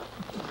scheme?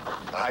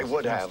 I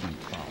would have.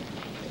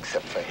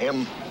 Except for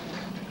him.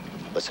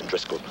 Listen,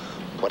 Driscoll,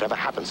 whatever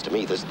happens to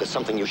me, there's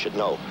something you should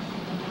know.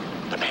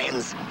 The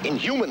man's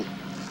inhuman.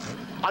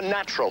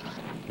 Unnatural.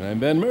 I'm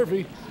Ben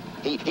Murphy.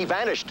 He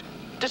vanished.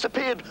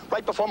 Disappeared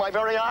right before my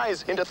very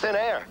eyes into thin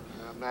air.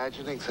 You're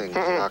imagining things,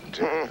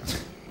 Doctor.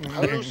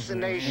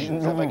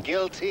 Hallucinations of a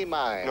guilty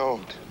mind. No,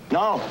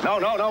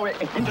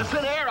 into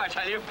thin air, I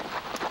tell you.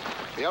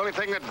 The only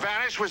thing that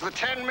vanished was the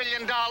 $10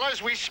 million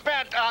we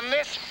spent on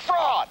this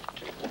fraud.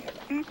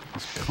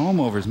 This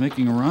comb-over's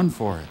making a run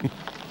for it.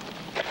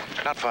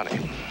 Not funny.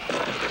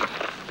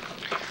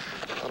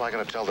 What am I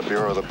going to tell the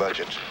Bureau of the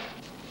Budget?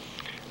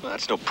 Well,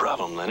 that's no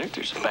problem, Leonard.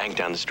 There's a bank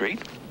down the street.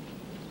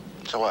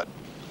 So what?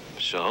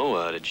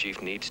 So, the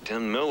chief needs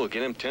 10 mil. We'll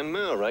get him 10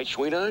 mil, right,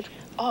 sweetheart?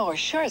 Oh,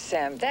 sure,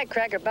 Sam. That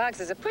cracker box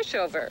is a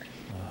pushover.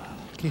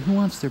 Okay, who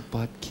wants their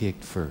butt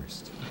kicked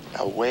first?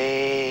 Now,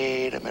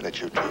 wait a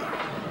minute, you two.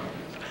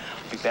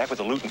 Be back with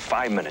the loot in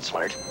 5 minutes,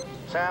 Leonard.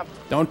 Sam?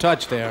 Don't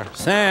touch there.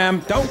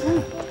 Sam, don't.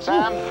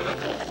 Sam?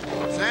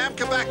 Sam,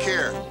 come back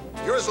here.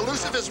 You're as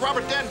elusive as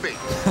Robert Denby.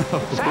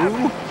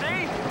 Who?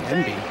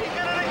 Denby. He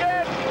did it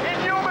again!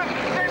 Inhuman!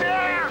 Thin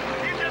air!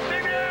 Into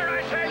thin air,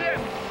 I tell you!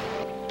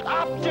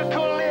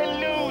 Optical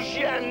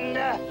illusion!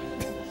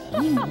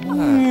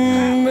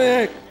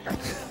 Mick.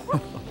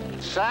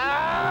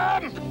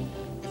 Sam!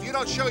 If you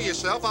don't show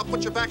yourself, I'll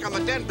put you back on the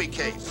Denby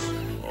case.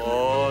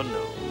 Oh,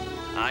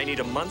 no. I need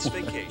a month's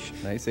vacation.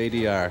 Nice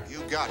ADR.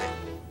 You got it.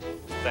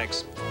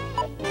 Thanks.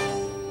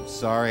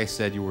 Sorry I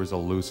said you were as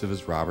elusive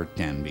as Robert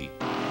Denby.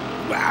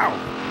 Wow!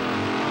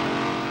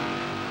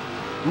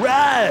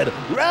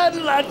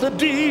 Riding like the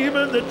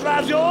demon that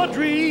drives your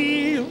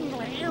dream.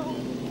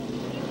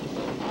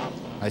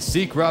 I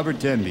seek Robert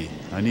Denby.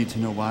 I need to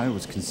know why I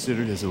was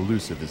considered as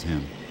elusive as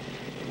him.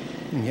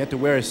 He had to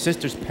wear his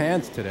sister's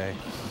pants today.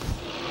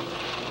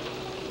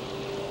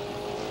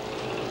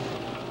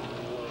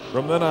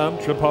 From then on,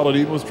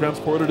 Tripolydine was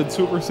transported in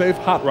super safe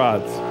hot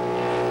rods.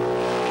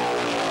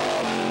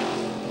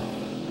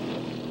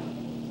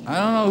 I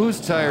don't know whose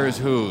tire is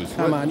whose.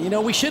 Come on, you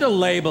know, we should have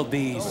labeled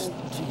these.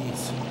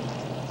 Jeez.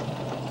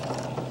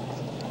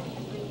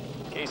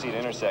 Casey at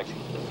intersect.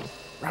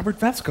 Robert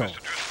Vesco.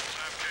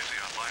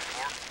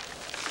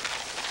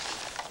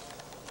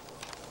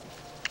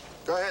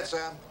 Go ahead,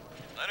 Sam.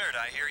 Leonard,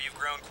 I hear you've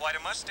grown quite a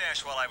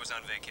mustache while I was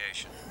on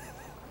vacation.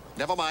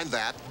 Never mind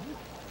that.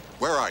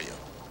 Where are you?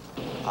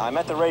 I'm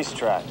at the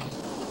racetrack.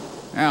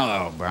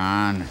 Hello,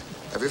 Bron.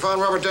 Have you found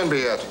Robert Denby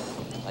yet?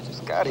 I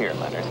just got here,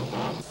 Leonard.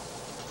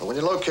 Well, when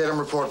you locate him,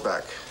 report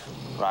back.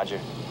 Roger.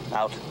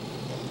 Out.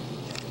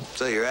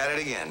 So you're at it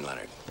again,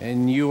 Leonard.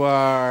 And you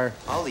are...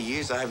 All the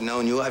years I've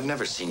known you, I've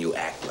never seen you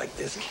act like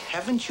this.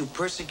 Haven't you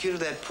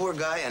persecuted that poor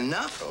guy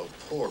enough? Oh,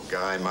 poor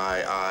guy,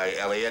 my eye,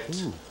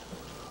 Elliot. Ooh.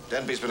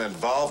 Denby's been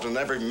involved in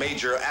every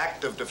major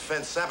act of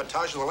defense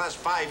sabotage in the last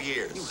 5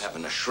 years. You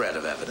haven't a shred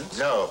of evidence.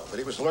 No, but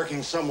he was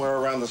lurking somewhere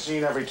around the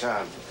scene every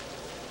time.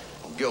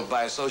 Guilt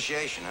by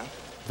association, huh?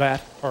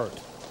 That hurt.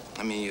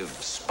 I mean, you've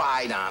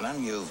spied on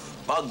him, you've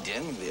bugged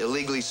him,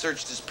 illegally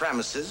searched his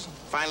premises,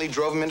 finally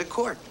drove him into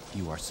court.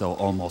 You are so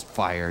almost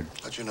fired.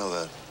 How'd you know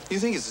that? You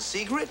think it's a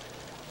secret?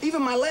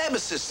 Even my lab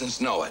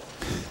assistants know it.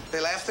 They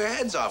laughed their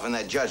heads off when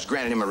that judge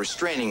granted him a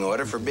restraining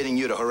order forbidding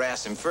you to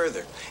harass him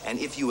further. And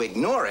if you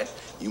ignore it,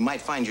 you might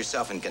find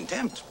yourself in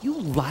contempt. You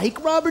like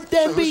Robert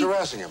So Denby? who's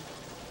harassing him?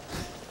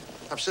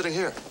 I'm sitting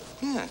here.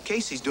 Yeah,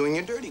 Casey's doing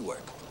your dirty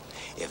work.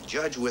 If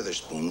Judge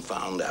Witherspoon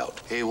found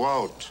out... He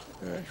won't.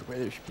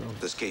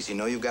 Does Casey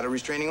know you've got a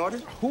restraining order?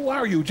 Who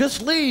are you?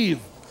 Just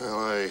leave. Well,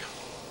 I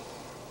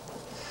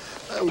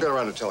haven't got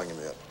around to telling him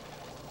yet.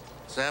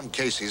 Sam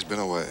Casey's been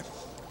away.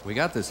 We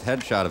got this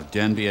headshot of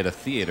Denby at a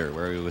theater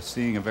where he was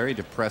seeing a very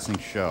depressing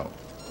show.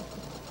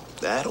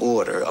 That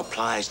order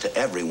applies to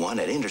everyone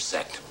at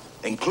Intersect,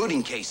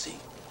 including Casey.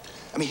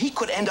 I mean, he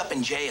could end up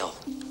in jail.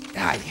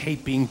 I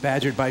hate being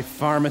badgered by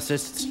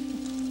pharmacists.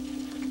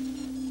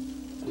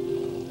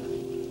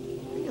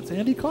 It's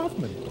Andy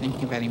Kaufman.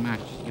 Thank you very much.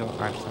 You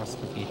are so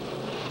stupid.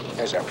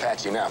 Here's our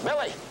Patsy now.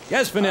 Billy!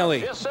 Yes,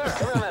 Vanilli. Yes, sir.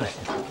 Come here a minute.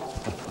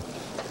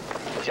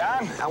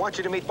 John, I want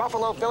you to meet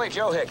Buffalo Billy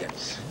Joe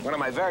Higgins, one of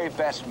my very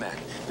best men.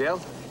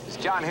 Bill, it's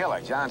John Hiller.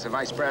 John's the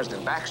vice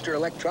president, Baxter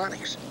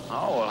Electronics.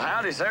 Oh, well,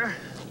 howdy, sir.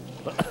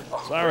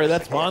 Sorry,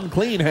 that's Von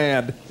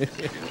Cleanhand.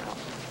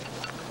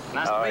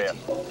 Nice to meet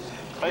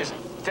you. Is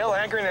Phil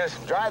hankering to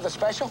drive the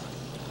special?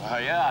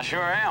 Yeah, I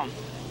sure am.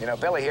 You know,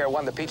 Billy here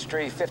won the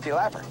Peachtree 50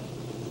 lapper.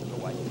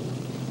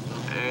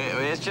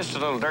 It's just a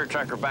little dirt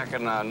tracker back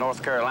in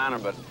North Carolina,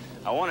 but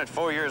I won it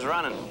 4 years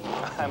running.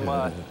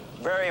 I'm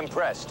very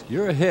impressed.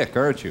 You're a hick,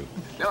 aren't you?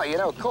 No, you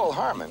know, Cole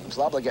Harmon's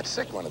liable to get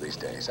sick one of these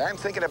days. I'm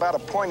thinking about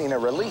appointing a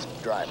relief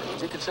driver.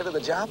 Would you consider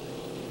the job?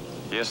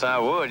 Yes, I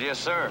would. Yes,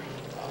 sir.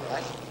 All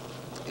right.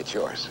 It's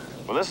yours.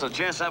 Well, this is a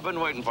chance I've been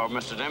waiting for,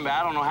 Mr. Denby.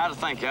 I don't know how to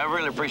thank you. I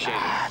really appreciate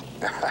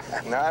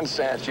it.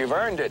 Nonsense. You've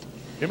earned it.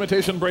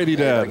 Imitation Brady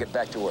Now you Dad. gotta get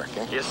back to work,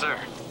 eh? Yes, sir.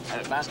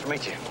 Nice to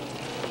meet you.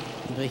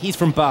 He's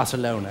from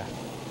Barcelona.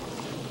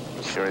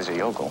 Sure is a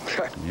yokel.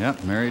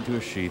 Yep, married to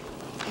a sheep.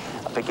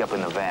 I'll pick you up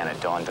in the van at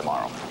dawn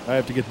tomorrow. I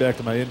have to get back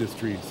to my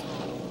industries.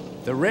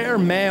 The rare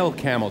male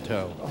camel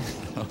toe.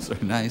 Those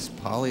are nice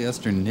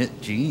polyester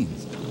knit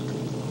jeans.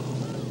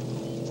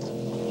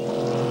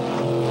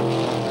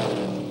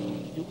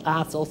 You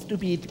are so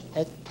stupid.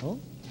 Oh?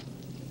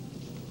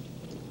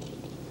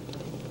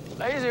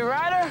 Lazy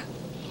Rider?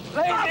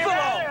 Lazy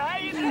Rider, how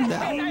you doing?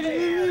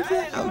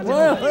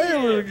 Well,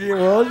 hey,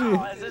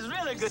 This is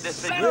really good to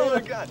see you.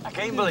 I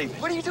can't believe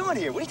it. What are you doing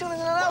here? What are you doing in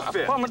an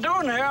outfit? What am I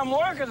doing here? I'm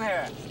working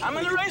here. I'm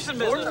in the racing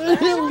business.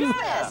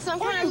 Some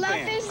kind of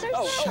love feast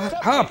or something?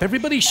 Shut up.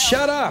 Everybody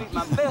shut up.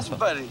 My best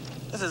buddy.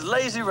 This is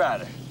Lazy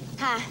Rider.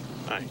 Hi.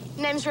 Hi.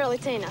 Name's really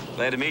Tina.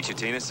 Glad to meet you,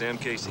 Tina. Sam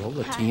Casey.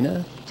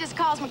 Tina? Just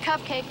calls me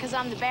Cupcake because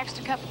I'm the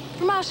Baxter Cup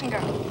promotion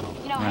girl.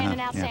 You know, handing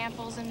out yeah.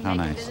 samples and How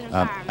making nice. visiting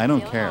firemen I don't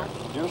feel at care.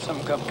 home. You know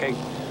something, Cupcake?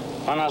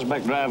 When I was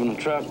back driving the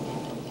truck,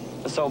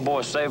 this old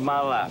boy saved my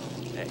life.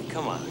 Hey,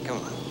 come on.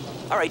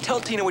 All right,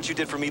 tell Tina what you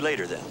did for me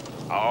later, then.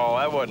 Oh,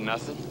 that wasn't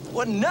nothing.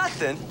 What,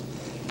 nothing?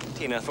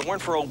 Tina, if it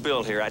weren't for old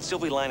Bill here, I'd still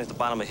be lying at the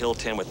bottom of Hill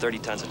 10 with 30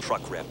 tons of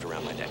truck wrapped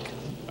around my neck.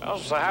 Well,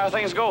 so how are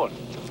things going?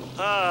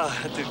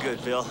 I did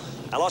good, Bill.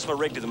 I lost my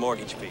rig to the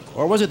mortgage people.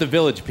 Or was it the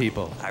village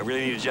people? I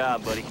really need a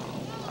job, buddy.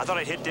 I thought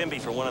I'd hit Denby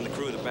for one on the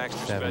crew of the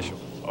Baxter Special.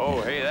 Oh,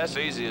 hey, that's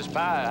easy as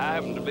pie. I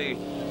happen to be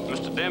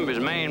Mr. Denby's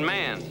main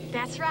man.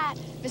 That's right.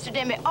 Mr.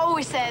 Denby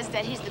always says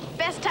that he's the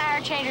best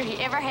tire changer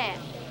he ever had.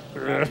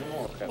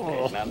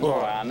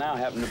 I now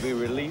happen to be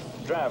relief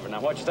driver. Now,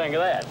 what you think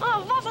of that?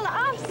 Oh, Buffalo,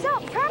 I'm so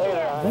proud of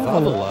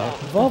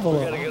you.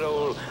 We gotta get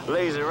old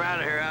Lazy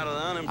Rider here out of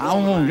the unemployment.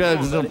 I want to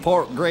get some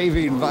pork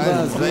gravy and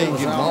violent steak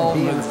and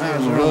bone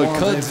and really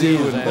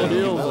kudzu and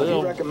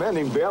You recommend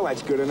him, Bill.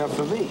 That's good enough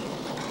for me.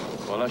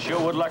 Well, I sure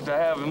would like to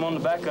have him on the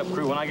backup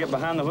crew when I get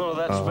behind the wheel of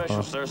that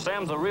special, sir.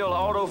 Sam's a real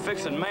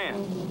auto-fixing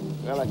man.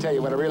 Well, I tell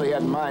you what, I really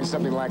had in mind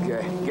something like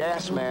a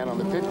gas man on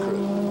the pit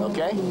crew,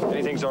 okay?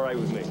 Anything's all right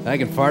with me. I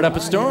can fart up a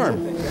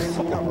storm.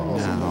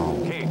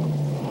 Okay,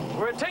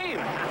 we're a team.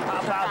 How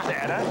about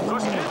that, huh? Of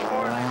course, it's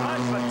more than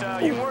much,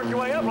 but you can work your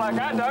way up like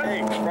I done.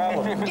 Hey,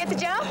 problem. Get the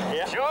job?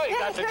 Yeah, sure, you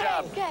got the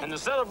job. Good. And the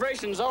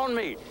celebration's on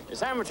me.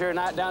 It's amateur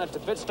night down at the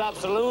Pit Stop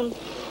Saloon,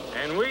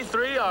 and we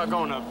three are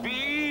gonna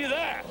be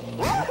there.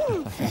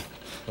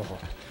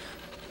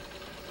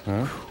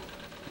 I'm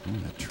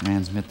gonna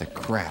transmit the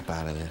crap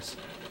out of this.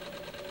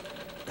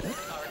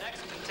 Our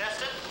next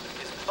contestant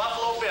is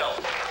Buffalo Bill.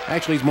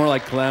 Actually, he's more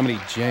like Calamity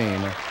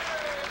Jane.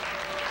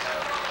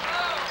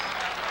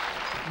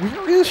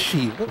 Where is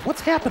she?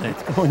 What's happening?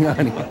 What's going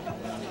on here?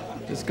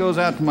 This goes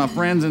out to my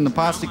friends in the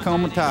Posse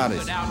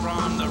Comitatus.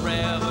 Outrun the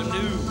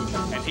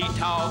revenue, and he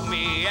taught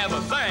me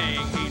everything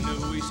he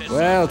knew. He said,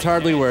 Well, it's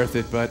hardly worth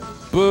it, but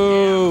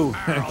boo!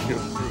 Thank you.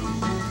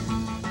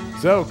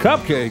 So,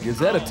 Cupcake, is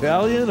that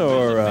Italian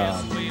or,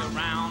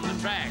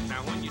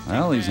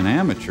 Well, he's an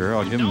amateur,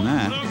 I'll give him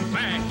that. look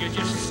back, you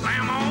just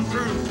slam on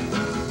through.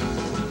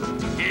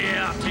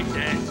 Yeah, I'll take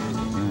that.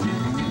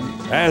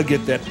 I'll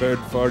get that bird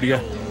for you.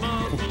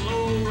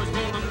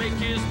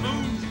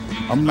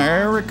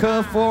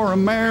 America for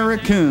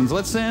Americans.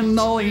 Let's send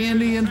all the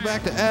Indians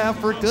back to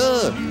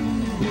Africa.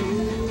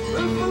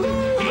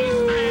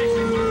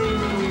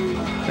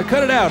 Now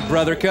cut it out,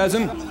 brother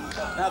cousin.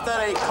 Now, if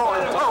that ain't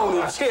corn pone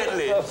and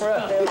chitlins.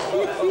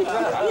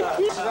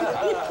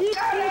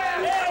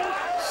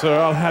 Sir,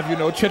 I'll have you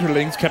know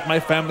chitterlings kept my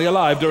family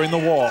alive during the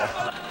war.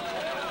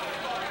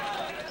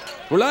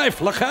 We're life,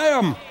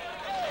 l'chaim.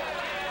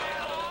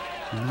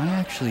 Am I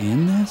actually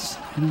in this?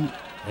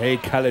 Hey,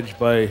 college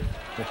boy.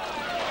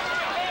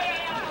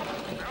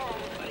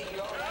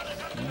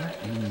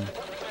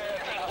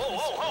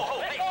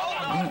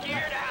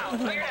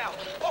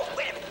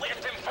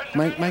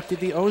 Mike, did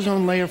the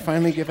ozone layer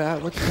finally give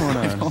out? What's going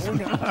on?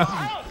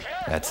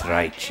 That's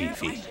right,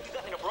 Chiefy.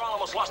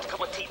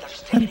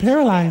 I'm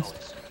paralyzed.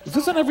 Is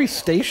this on every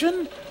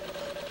station?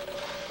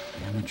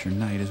 Amateur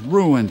night is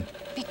ruined.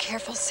 Be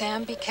careful,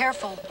 Sam. Be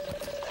careful.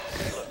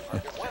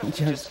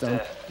 Just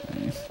don't.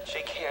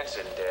 Shake hands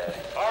and,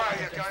 All right,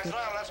 you guys, now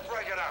let's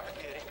break it up.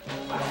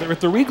 They're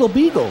at the Regal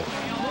Beagle.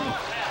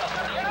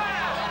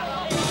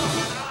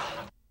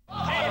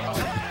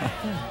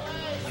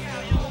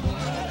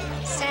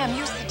 Sam,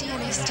 use the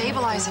DNA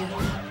stabilizer.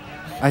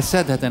 I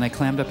said that, then I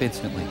clammed up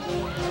instantly.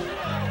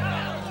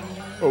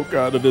 Oh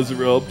God of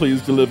Israel,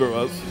 please deliver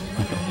us.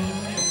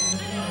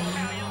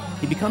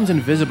 He becomes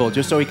invisible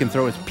just so he can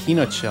throw his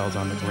peanut shells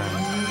on the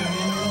ground.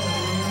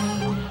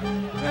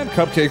 And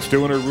Cupcake's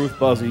doing her Ruth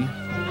Buzzy.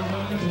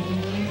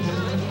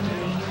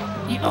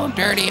 You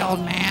dirty old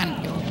man.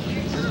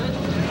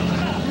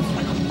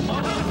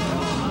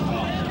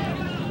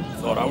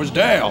 Thought I was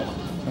Dale.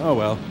 Oh,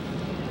 well.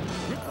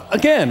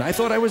 Again, I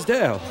thought I was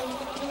Dale.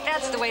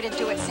 That's the way to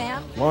do it,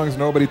 Sam. As long as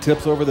nobody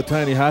tips over the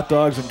tiny hot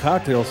dogs and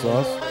cocktail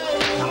sauce.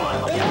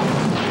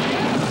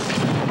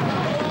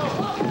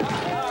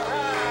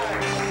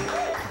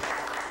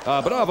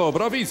 Bravo,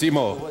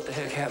 bravissimo. what the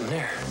heck happened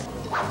there?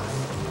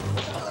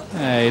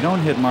 Hey,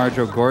 don't hit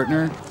Marjo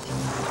Gortner.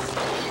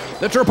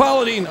 The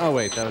Tripolitine. Oh,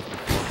 wait, that was...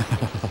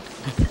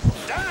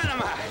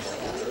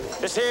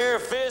 This here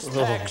fist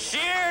pack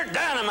sheer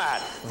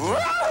dynamite.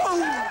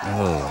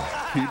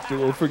 Pete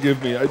Duel,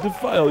 forgive me. I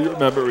defile your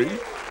memory.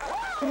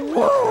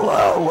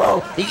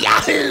 Whoa.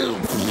 Yahoo!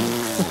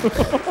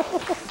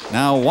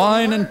 Now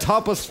wine and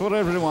tapas for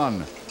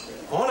everyone.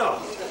 Oh, no.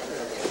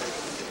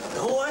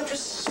 No, I'm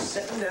just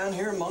sitting down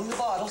here among the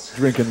bottles.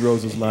 Drinking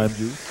Rose's lime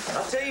juice.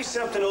 I'll tell you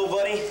something, old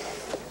buddy.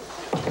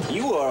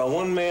 You are a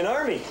one-man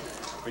army.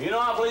 But you know,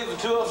 I believe the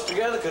two of us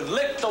together could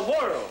lick the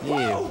world.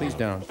 Yeah, please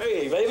don't.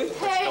 Hey, baby.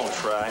 Hey, Don't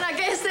try. I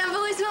guess that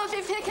voice won't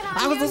be picking on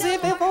I was you. the same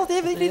people. Stop all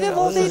the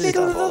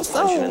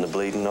punching and the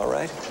bleeding, all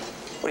right?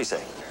 What do you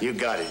say? You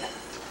got it.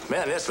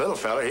 Man, this little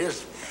fella,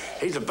 he's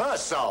a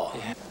buzzsaw.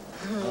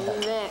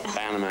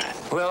 Dynamite.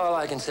 Well, all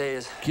I can say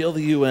is... Kill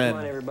the Come on,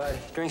 UN. everybody.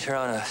 Drinks are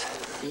on us.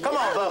 Come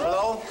on,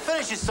 Buffalo.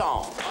 Finish your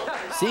song.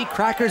 See,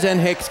 Crackers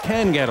and Hicks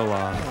can get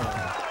along.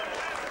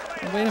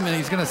 Wait a minute,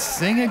 he's gonna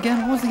sing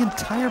again? What was the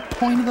entire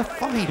point of the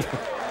fight?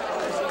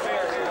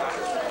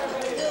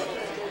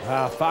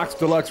 Fox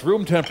Deluxe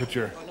room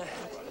temperature.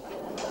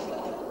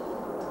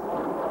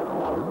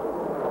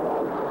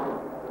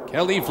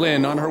 Kelly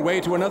Flynn on her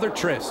way to another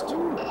tryst.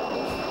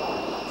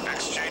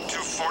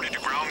 XJ-240 to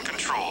ground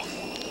control.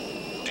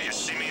 Do you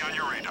see me on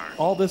your radar?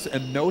 All this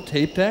and no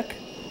tape deck?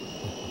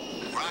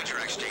 Roger,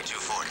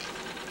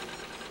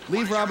 XJ-240.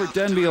 Leave Robert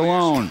Denby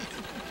alone.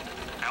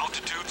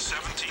 Altitude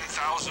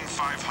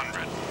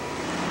 17,500.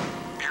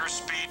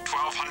 Airspeed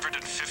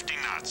 1,250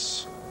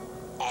 knots.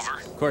 Over.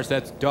 Of course,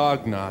 that's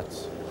dog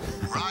knots.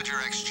 Roger,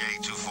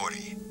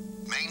 XJ-240.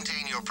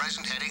 Maintain your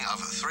present heading of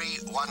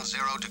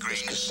 310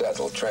 degrees. Cassette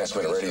will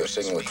transmit a radio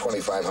signal at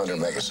 2,500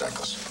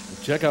 megacycles.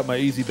 Check out my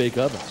Easy Bake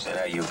Oven. Is that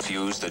how you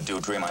fused the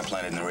deuterium I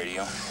planted in the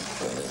radio?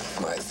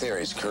 My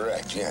theory's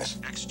correct, yes.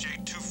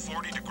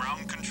 XJ-240 to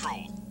ground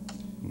control.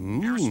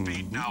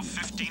 Airspeed now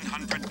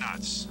 1,500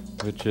 knots.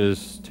 Which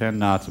is 10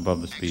 knots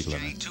above the speed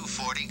limit.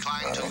 XJ-240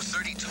 climb to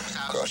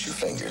 32,000. Cross your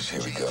fingers.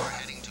 Here we go.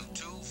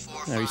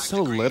 No, he's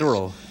so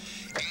literal.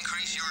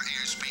 Increase your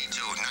airspeed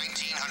to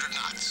 1,900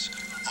 knots.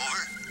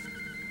 Over.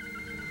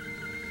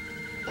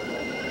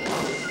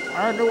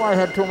 I knew I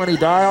had too many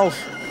dials.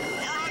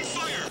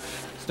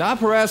 Stop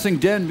harassing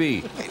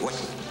Denby.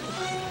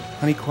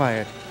 Honey,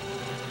 quiet.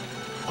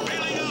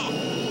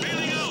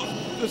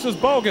 This is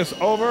bogus.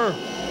 Over.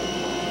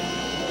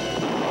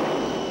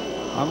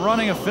 I'm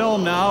running a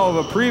film now of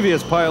a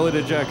previous pilot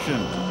ejection.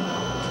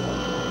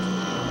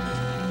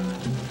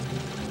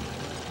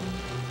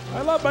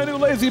 I love my new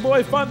Lazy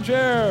Boy fun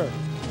chair.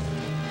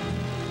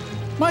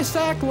 My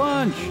sack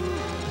lunch.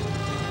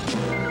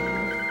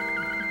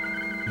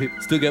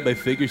 Still got my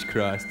fingers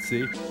crossed,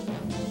 see?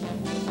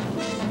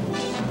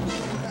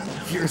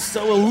 You're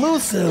so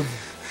elusive.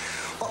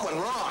 What went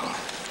wrong?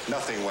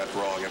 Nothing went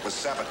wrong. It was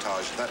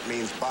sabotage. That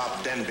means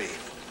Bob Denby.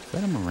 Is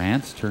that a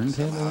Marantz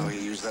turntable? Oh,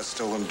 he used that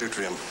stolen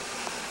deuterium.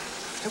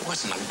 There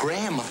wasn't a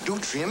gram of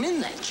deuterium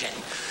in that jet.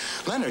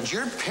 Leonard,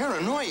 your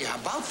paranoia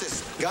about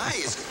this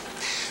guise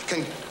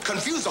can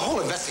confuse the whole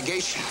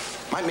investigation.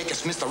 Might make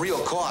us miss the real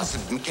cause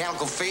of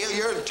mechanical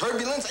failure,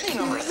 turbulence, any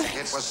number of things.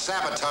 It was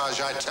sabotage,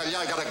 I tell you.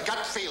 I got a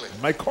gut feeling.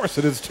 My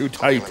corset is too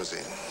tight.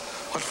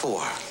 What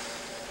for?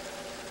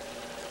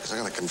 Because I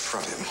gotta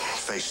confront him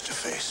face to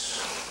face.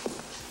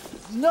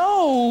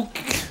 No!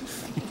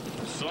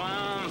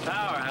 Slum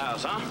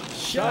powerhouse, huh?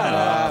 Shut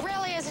up.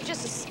 Really, is it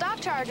just a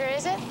stock charger,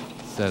 is it?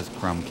 Says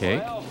Crumb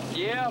Cake. Well,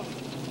 yeah,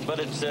 but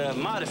it's a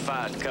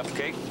modified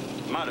cupcake.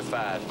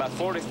 Modified, about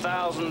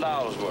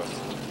 $40,000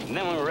 worth. And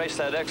then when we raced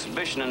that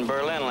exhibition in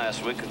Berlin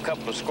last week, a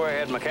couple of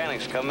squarehead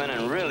mechanics come in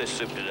and really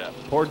souped it up.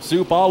 Poured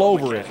soup all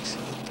over it.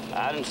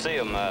 I didn't see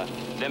them.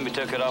 Denby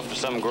took it off to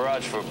some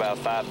garage for about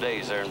 5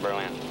 days there in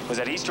Berlin. Was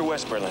that East or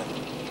West Berlin?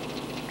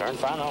 Darn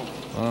fine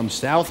home.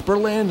 South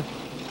Berlin?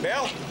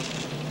 Bill?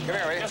 Come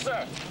here, will you? Yes,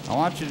 sir. I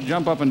want you to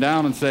jump up and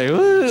down and say, You're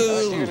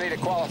 "Woo!" going to need a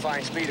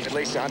qualifying speed of at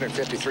least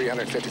 153,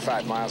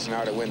 155 miles an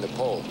hour to win the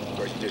pole. Of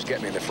course, you just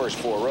get me in the first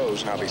 4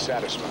 rows and I'll be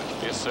satisfied.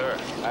 Yes, sir.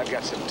 I've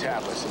got some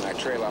tablets in that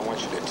trail I want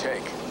you to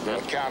take. On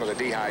account of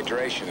the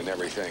dehydration and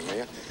everything, will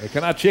you?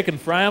 Can I chicken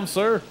fry 'em,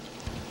 sir?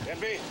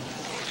 Denby?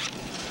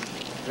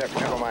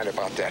 Never mind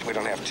about that. We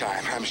don't have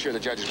time. I'm sure the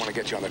judges want to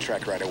get you on the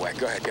track right away.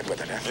 Go ahead, get with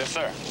it. Yes,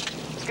 sir.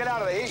 Let's get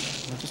out of the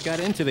heat. I just got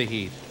into the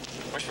heat.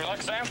 Wish me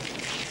luck, Sam.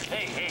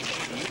 Hey,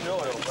 you know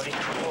it, old buddy.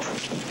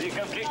 Here you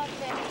come, Jake.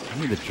 I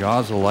need the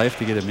jaws of life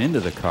to get him into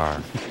the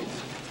car.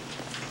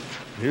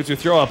 Here's your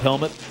throw-up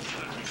helmet.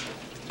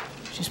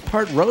 She's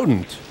part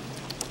rodent.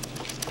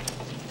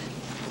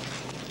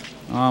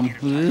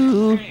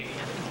 Ooh.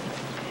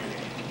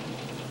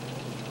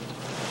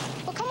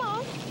 Well, come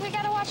on. We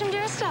gotta watch him do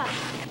his stuff.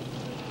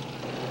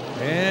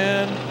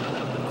 And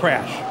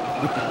crash.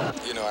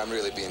 You know, I'm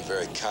really being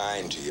very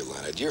kind to you,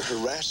 Leonard. You're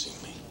harassing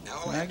me. Now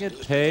all Can I I have to do get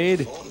is paid?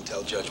 pick up the phone and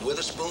tell Judge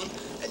Witherspoon,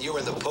 and you're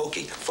in the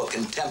pokey for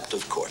contempt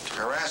of court.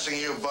 Harassing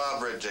you,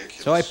 Bob, ridiculous.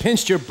 So I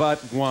pinched your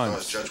butt As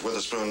once. Judge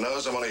Witherspoon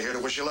knows, I'm only here to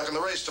wish you luck in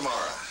the race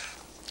tomorrow.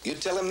 You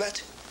tell him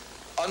that?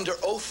 Under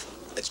oath?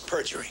 It's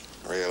perjury.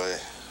 Really?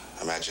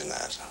 Imagine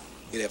that.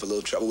 You'd have a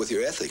little trouble with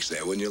your ethics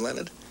there, wouldn't you,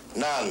 Leonard?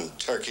 None,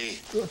 Turkey.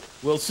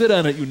 Well, sit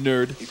on it, you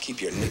nerd. You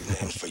keep your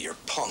nicknames for your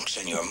punks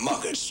and your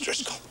muggers,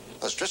 Driscoll.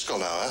 That's Driscoll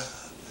now, huh?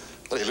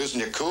 What, are you losing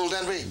your cool,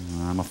 Denby?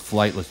 I'm a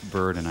flightless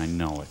bird and I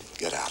know it.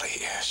 Get out of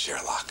here,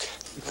 Sherlock.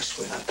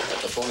 Sweetheart, pick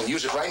up the phone and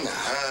use it right now.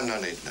 No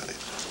need.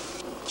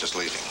 Just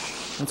leaving.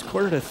 It's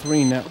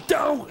 2:45 now.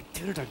 Oh,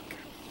 dude.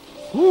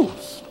 Ooh,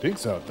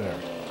 stinks out there.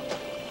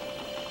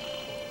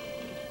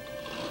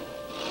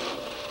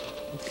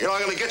 You know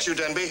I'm gonna get you,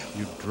 Denby.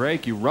 You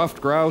Drake, you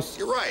ruffed grouse.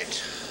 You're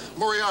right.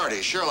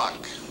 Moriarty,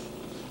 Sherlock.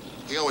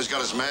 He always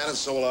got his man, and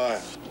so will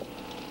I.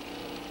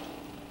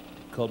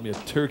 Called me a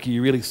turkey.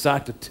 You really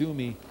socked it to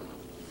me.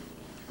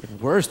 At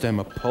worst, I'm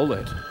a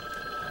pullet.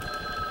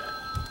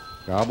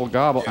 Gobble,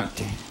 gobble. Yeah.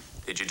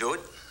 Did you do it?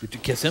 Did you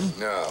kiss him?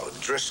 No,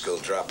 Driscoll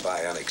dropped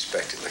by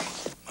unexpectedly.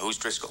 Who's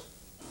Driscoll?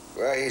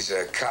 Well, he's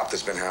a cop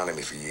that's been hounding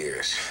me for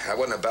years. I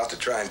wasn't about to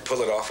try and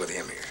pull it off with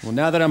him here. Well,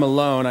 now that I'm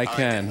alone, I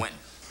can. When?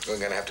 We're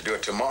gonna have to do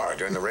it tomorrow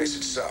during the race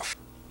itself.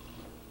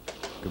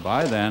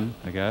 Goodbye then,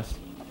 I guess.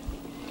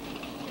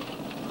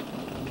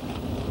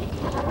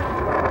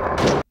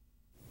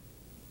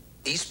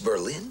 East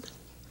Berlin?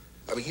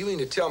 I mean, you mean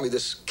to tell me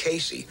this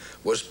Casey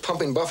was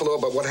pumping buffalo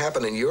about what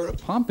happened in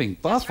Europe? Pumping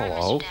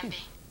buffalo?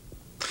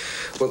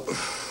 Well,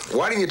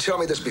 why didn't you tell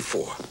me this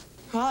before?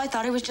 Well, I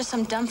thought he was just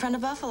some dumb friend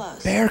of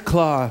Buffalo's. Bear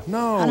Claw,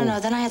 no. I don't know.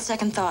 Then I had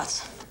second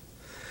thoughts.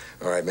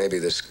 All right, maybe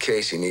this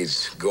Casey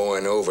needs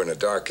going over in a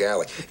dark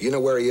alley. You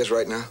know where he is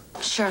right now?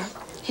 Sure.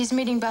 He's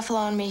meeting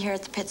Buffalo and me here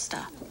at the pit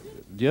stop.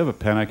 Do you have a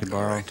pen I could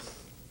borrow?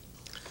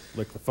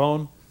 Lick the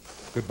phone.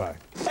 Goodbye.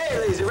 Hey,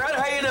 Lazy Rider,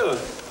 how you doing?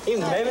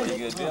 Evening, baby.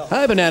 Good, Bill.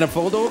 Hi, Banana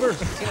Foldover.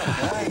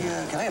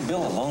 Can I have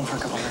Bill alone for a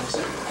couple minutes?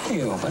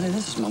 Hey, buddy,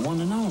 this is my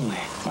one and only.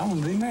 I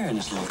want to be marrying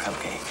this little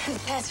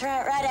cupcake. That's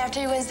right. Right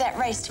after he wins that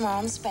race tomorrow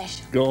on the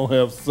special. Gonna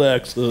have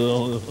sex.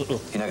 You're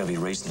not gonna be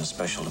racing the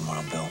special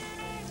tomorrow, Bill.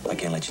 I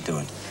can't let you do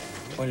it.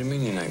 What do you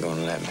mean you're not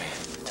gonna let me?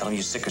 Tell him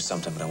you're sick or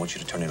something, but I want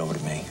you to turn it over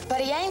to me.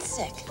 But he ain't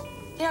sick.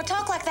 You know,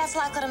 talk like that's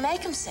likely to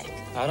make him sick.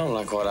 I don't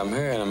like what I'm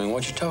hearing. I mean,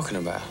 what you talking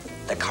about?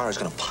 That car is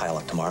gonna pile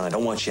up tomorrow, and I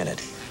don't want you in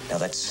it. Now,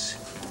 that's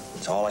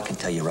all I can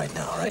tell you right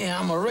now, all right? Yeah,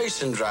 I'm a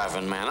racing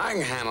driving man. I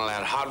can handle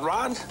that hot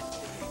rod.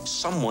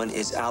 Someone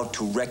is out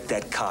to wreck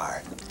that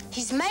car.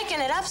 He's making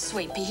it up,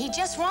 Sweet Pea. He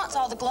just wants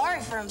all the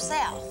glory for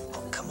himself.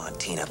 Oh, come on,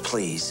 Tina,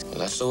 please. Well,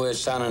 that's the way it's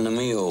sounding to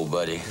me, old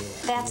buddy.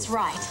 That's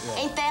right.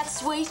 Ain't that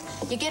sweet?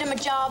 You get him a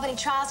job and he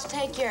tries to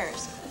take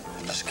yours.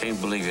 I just can't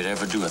believe you'd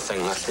ever do a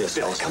thing like this.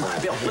 Bill, come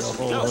on, Bill,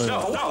 listen. No.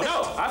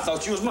 I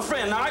thought you was my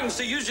friend. Now I can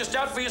see you was just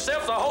out for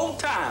yourself the whole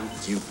time.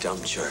 You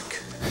dumb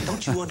jerk.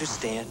 Don't you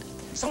understand?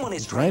 Someone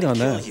is Right trying on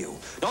to kill that. you.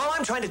 All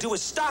I'm trying to do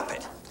is stop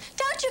it.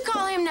 Don't you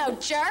call him no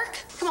jerk.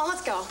 Come on,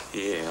 let's go.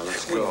 Yeah,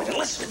 let's go.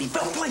 Listen to me,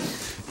 Bill,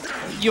 please.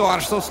 You are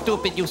so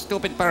stupid, you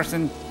stupid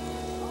person.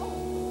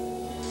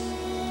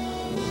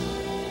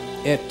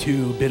 Et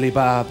tu, Billy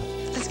Bob.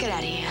 Let's get out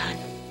of here, hon.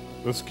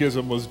 The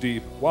schism was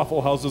deep.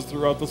 Waffle houses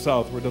throughout the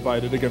South were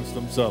divided against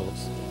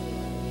themselves.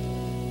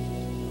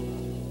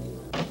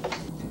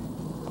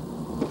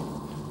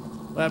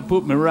 That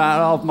put me right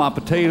off my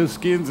potato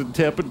skins and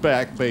tepid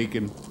back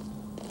bacon.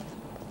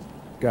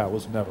 Guy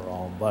was never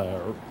on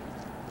there.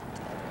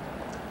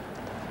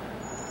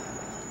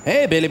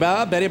 Hey, Billy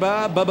Bob, Betty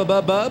Bob,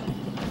 Bub.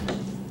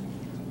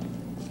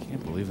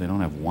 Can't believe they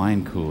don't have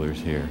wine coolers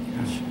here.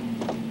 Gosh.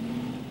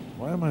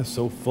 Why am I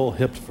so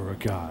full-hipped for a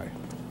guy?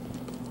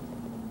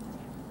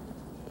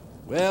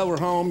 Well, we're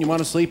home. You want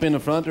to sleep in the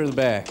front or the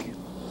back?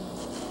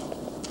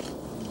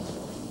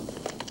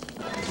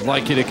 I'd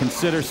like you to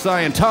consider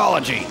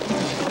Scientology.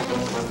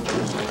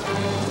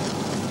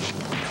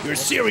 Your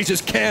series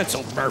is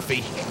canceled,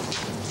 Murphy.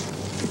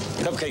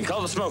 Cupcake,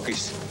 call the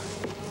Smokies.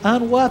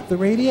 On what, the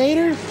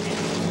radiator?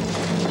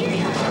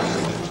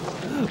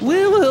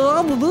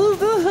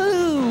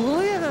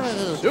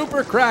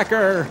 Super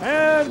cracker!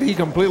 And he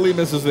completely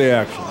misses the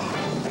action.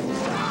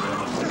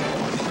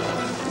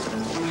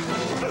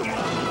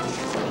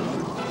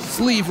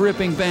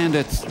 Sleeve-ripping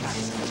bandits.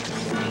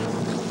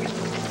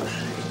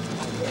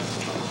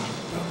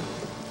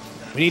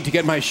 We need to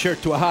get my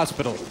shirt to a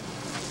hospital.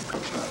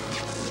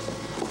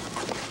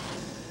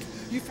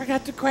 You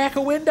forgot to crack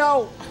a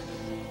window.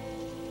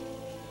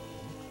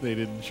 They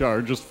didn't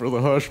charge us for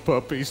the hush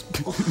puppies.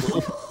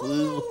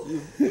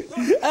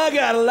 I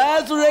got a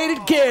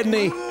lacerated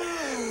kidney.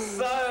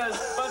 Sorry, a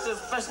bunch of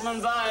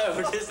specimens I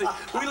ever did see.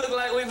 We look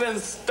like we've been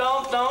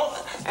stomped on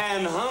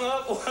and hung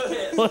up with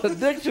it. What a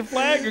Dixie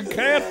flag and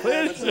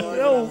catfish and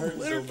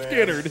Leonard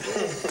Skinner.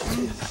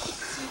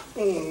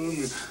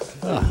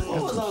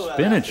 Got some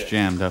spinach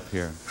jammed up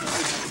here.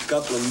 A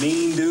couple of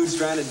mean dudes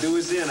trying to do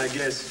us in, I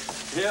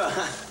guess. Yeah,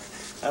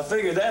 I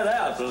figured that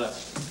out. But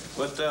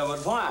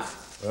why?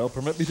 Well,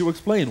 permit me to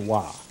explain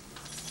why.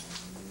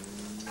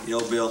 Yo,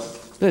 Bill.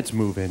 Let's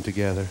move in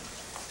together.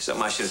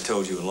 Something I should have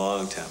told you a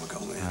long time ago,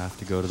 man. I have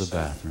to go to the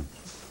bathroom.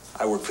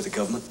 I work for the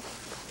government.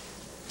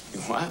 You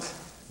what?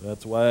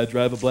 That's why I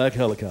drive a black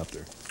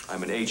helicopter.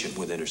 I'm an agent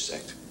with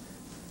Intersect.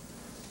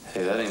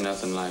 Hey, that ain't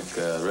nothing like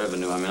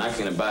revenue. I mean, I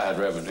can abide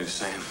revenue,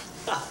 Sam.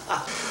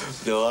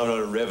 No, I'm not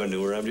a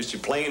revenuer. I'm just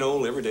your plain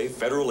old everyday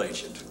federal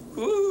agent.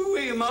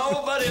 Woo-wee, my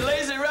old buddy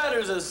Lazy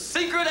Rider's a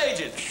secret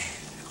agent.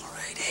 All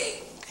right,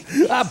 hey.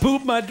 I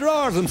pooped my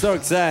drawers. I'm so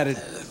excited.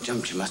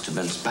 Jumped, you must have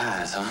been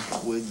spies, huh?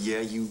 Well,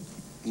 yeah, you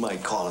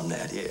might call them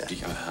that, yeah.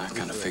 I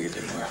kind of figured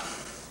they were.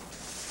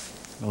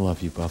 I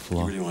love you,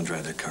 Buffalo. You really want to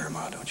drive that car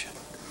tomorrow, don't you?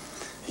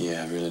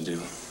 Yeah, I really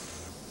do.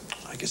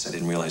 I guess I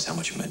didn't realize how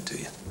much it meant to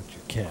you. But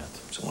you can't.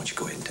 So why don't you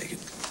go ahead and take it?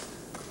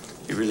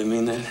 You really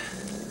mean that?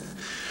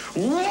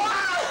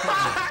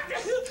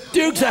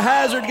 Dukes of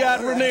Hazzard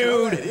got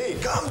renewed. Right, hey,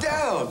 calm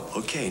down.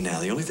 Okay, now,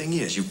 the only thing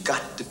is, you've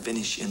got to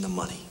finish in the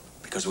money.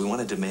 Because we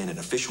want to demand an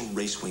official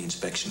raceway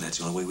inspection. That's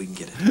the only way we can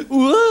get it.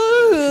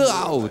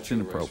 Oh, it's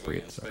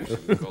inappropriate.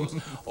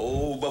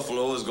 Old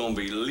Buffalo is going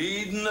to be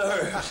leading the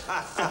herd.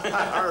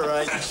 All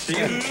right. You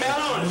can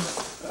count on it.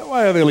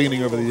 Why are they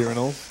leaning over the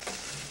urinals?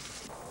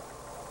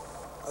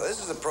 Well,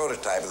 this is a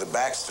prototype of the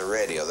Baxter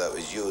radio that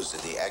was used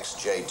in the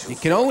XJ2. You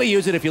can only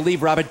use it if you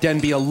leave Robert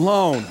Denby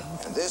alone.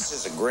 And this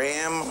is a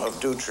gram of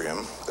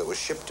deuterium that was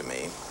shipped to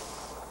me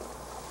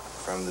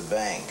from the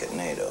bank at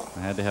NATO.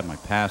 I had to have my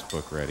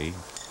passbook ready.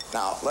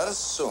 Now, let us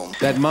assume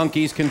that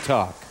monkeys can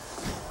talk.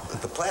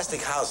 That the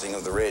plastic housing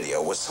of the radio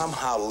was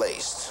somehow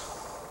laced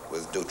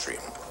with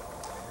deuterium.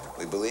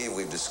 We believe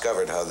we've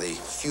discovered how the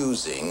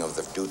fusing of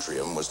the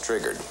deuterium was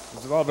triggered.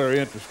 This is all very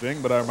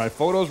interesting, but are my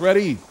photos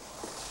ready?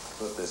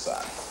 Put this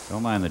on.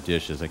 Don't mind the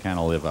dishes. I kind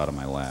of live out of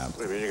my lab. What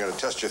do you mean, you're going to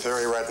test your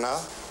theory right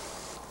now?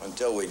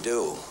 Until we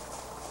do,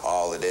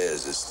 all it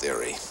is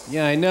theory.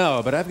 Yeah, I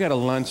know, but I've got a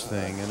lunch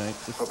thing, and I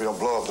just... Hope you don't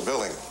blow up the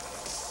building.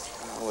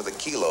 With a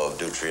kilo of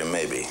deuterium,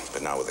 maybe,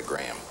 but not with a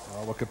gram.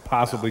 What could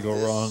possibly go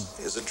wrong?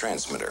 This is a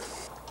transmitter.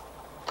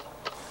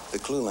 The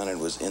clue, Leonard,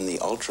 was in the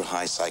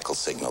ultra-high cycle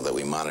signal that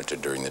we monitored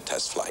during the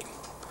test flight.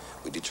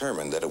 We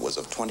determined that it was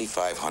of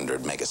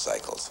 2,500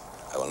 megacycles.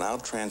 I will now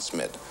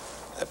transmit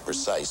a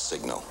precise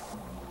signal.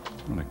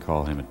 I'm going to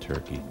call him a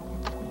turkey.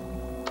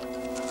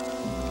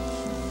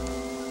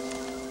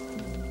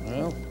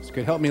 Well, this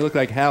could help me look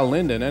like Hal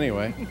Linden,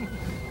 anyway.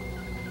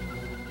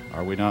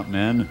 Are we not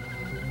men?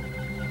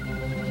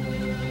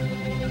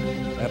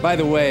 By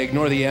the way,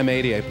 ignore the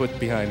M80 I put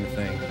behind the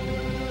thing.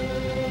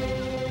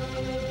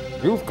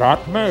 You've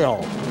got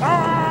mail.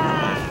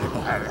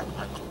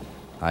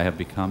 I have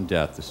become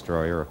death,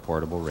 destroyer of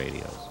portable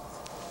radios.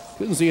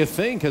 Couldn't see a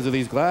thing because of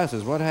these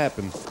glasses. What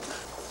happened?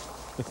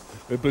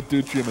 I put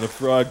deuterium in a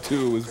frog,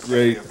 too. It was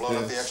great. You blown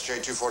up the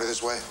XJ240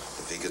 this way?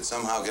 If he could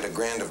somehow get a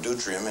grand of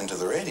deuterium into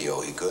the radio,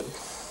 he could.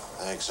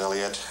 Thanks,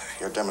 Elliot.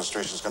 Your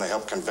demonstration's going to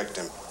help convict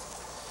him.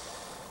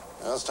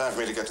 Well, it's time for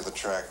me to get to the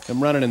track.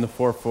 I'm running in the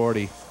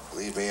 440.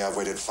 Believe me, I've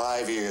waited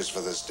 5 years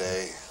for this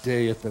day.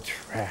 Day at the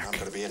track. I'm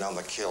going to be in on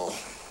the kill.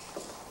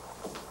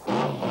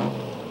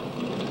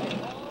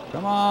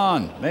 Come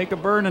on, make a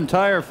burning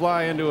tire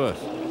fly into us.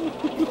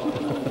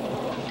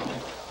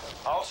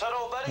 All set,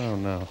 old buddy? Oh,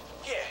 no.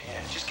 Yeah.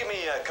 Just give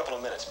me a couple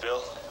of minutes, Bill.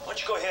 Why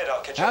don't you go ahead?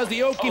 I'll catch How's up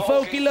the with you. okey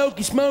folky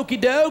lokey smoky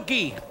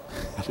dokey?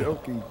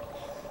 Jokey.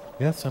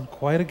 Yes, I'm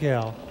quite a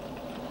gal.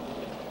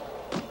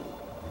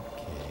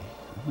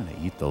 I'm gonna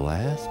eat the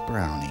last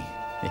brownie.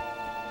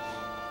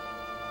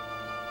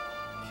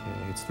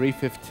 Okay, it's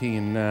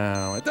 3:15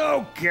 now.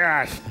 Oh,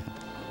 gosh!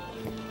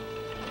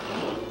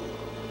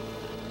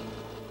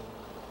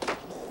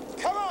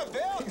 Come on,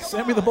 Bill!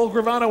 Sammy the Bull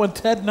Gravano and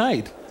Ted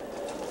Knight.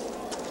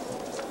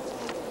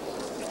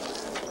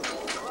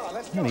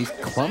 Man, he's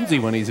clumsy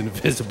when he's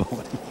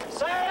invisible.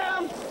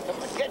 Sam!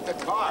 Get in the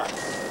car.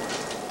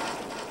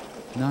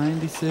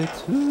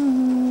 96,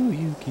 ooh,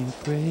 you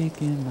keep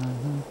breaking my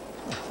heart.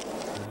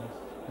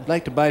 I'd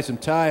like to buy some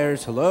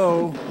tires.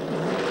 Hello?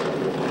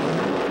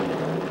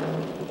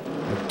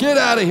 Get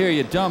out of here,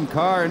 you dumb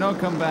car, and don't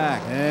come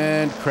back.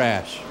 And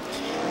crash.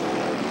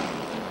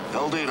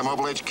 LD to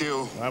Mobile HQ.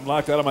 I'm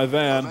locked out of my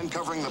van. Men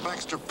covering the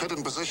Baxter pit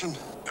in position?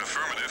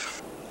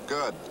 Affirmative.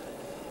 Good.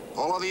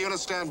 All other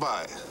units stand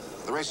by.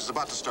 The race is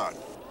about to start.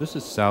 This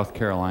is South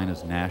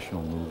Carolina's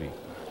national movie.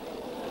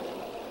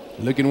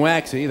 Looking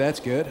waxy, that's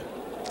good.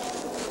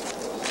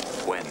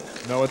 When?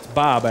 No, it's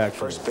Bob, actually.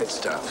 First pit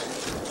stop.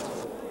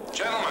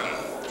 Gentlemen,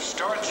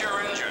 start your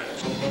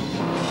engines.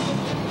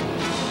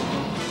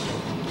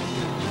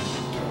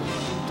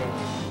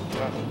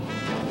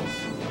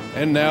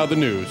 And now the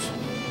news.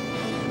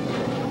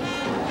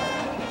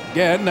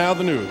 Again, now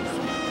the news.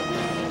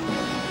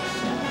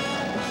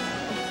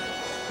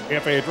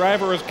 If a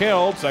driver is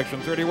killed,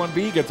 Section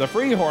 31B gets a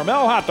free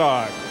Hormel hot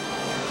dog.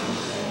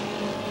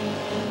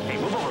 Hey,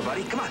 move over,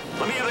 buddy. Come on.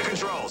 Let me have the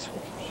controls.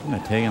 Shouldn't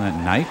have taken that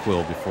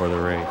NyQuil before the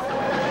race.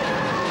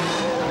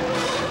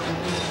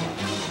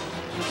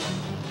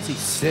 Is he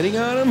sitting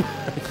on him?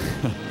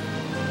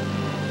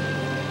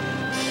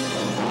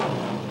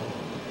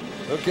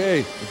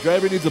 Okay, the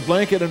driver needs a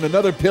blanket and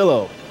another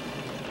pillow.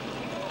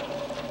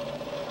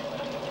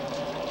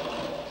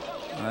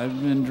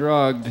 I've been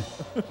drugged.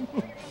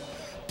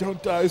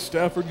 Don't die,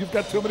 Stafford. You've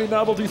got too many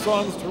novelty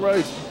songs to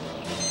write.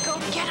 Go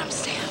get him,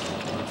 Sam.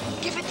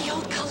 Give it the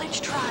old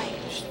college try.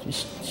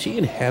 Is she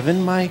in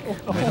heaven, Mike?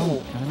 I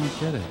don't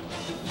get it.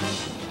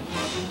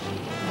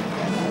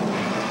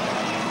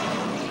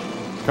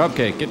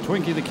 Cupcake, get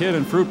Twinkie the Kid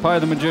and Fruit Pie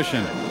the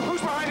Magician.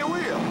 Who's behind the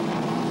wheel?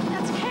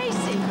 That's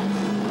Casey.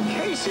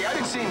 Casey, I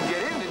didn't see him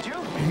get in, did you?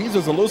 He's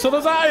as elusive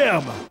as I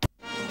am.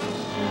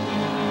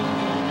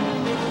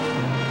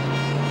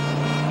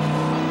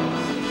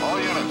 All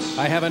units.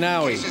 I have an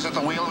owie. Casey's at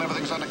the wheel and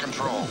everything's under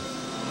control.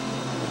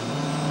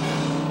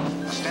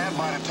 Stand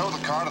by to tow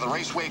the car to the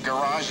raceway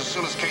garage as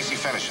soon as Casey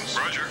finishes.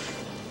 Roger.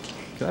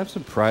 Can I have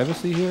some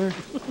privacy here?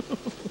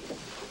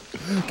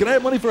 Can I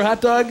have money for a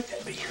hot dog?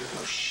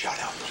 Oh, shut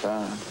up.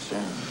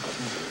 Sam.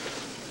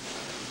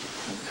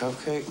 A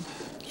cupcake?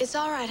 It's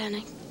all right,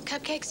 honey.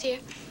 Cupcake's here.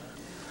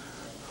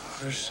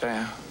 Where's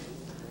Sam?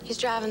 He's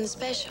driving the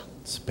special.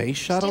 Space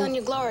shuttle? Stealing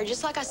your glory,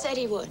 just like I said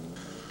he would.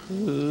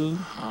 Oh,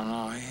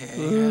 no,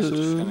 he has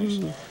to finish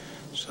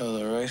so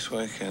the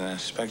raceway can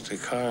inspect the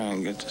car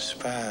and get the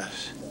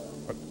spaz.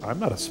 I'm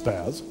not a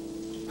spaz.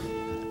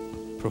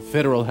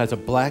 Profiterole has a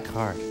black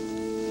heart.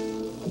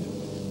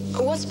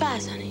 What's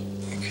spies, honey?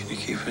 Can you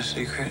keep a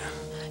secret?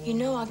 You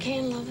know I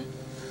can, love it.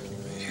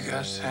 You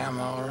got Sam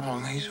all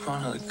wrong. He's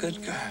one of the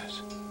good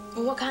guys.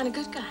 Well, what kind of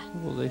good guy?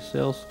 Well, they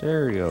sell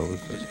stereos.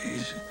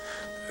 He's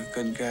a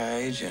good guy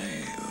agent.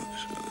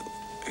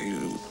 He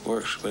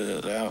works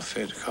with an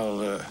outfit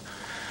called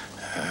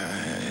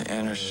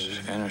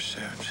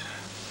Intercept.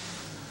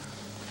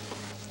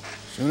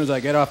 As soon as I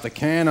get off the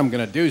can, I'm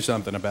gonna do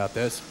something about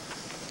this.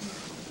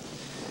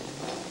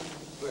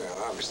 Well,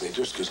 obviously,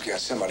 Driscoll's got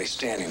somebody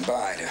standing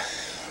by to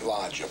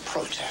lodge a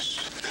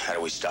protest. How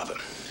do we stop him?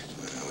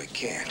 Well, we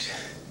can't.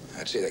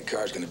 I'd say that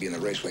car's going to be in the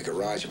raceway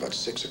garage about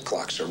 6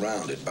 o'clock,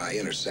 surrounded by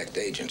Intersect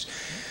agents,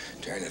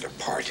 tearing it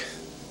apart.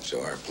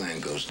 So our plan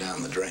goes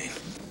down the drain.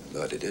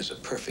 But it is a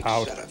perfect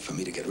setup for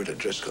me to get rid of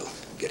Driscoll,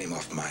 get him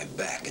off my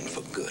back, and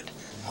for good.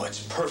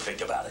 What's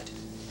perfect about it?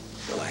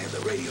 Well, I have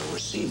the radio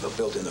receiver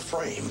built in the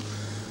frame.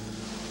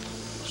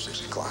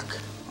 6 o'clock.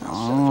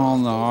 Oh,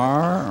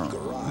 no.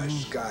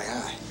 Garage, sky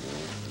high.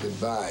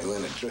 Goodbye,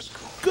 Leonard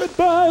Driscoll.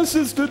 Goodbye,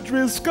 Sister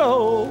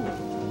Driscoll.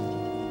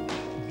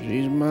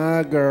 She's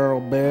my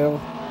girl, Bill.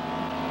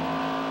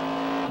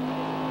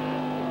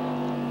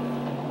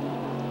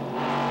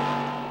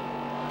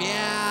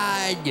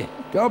 Yeah.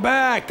 Go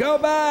back, go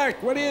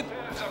back. What are you?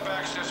 It's a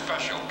Baxter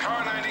special.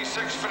 Car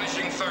 96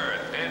 finishing third.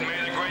 It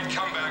made a great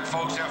comeback,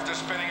 folks, after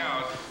spinning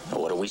out.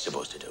 Well, what are we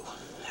supposed to do?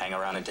 Hang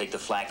around and take the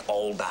flak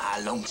all by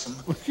lonesome?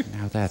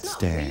 Now that's Not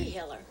staying. me,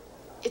 Hiller.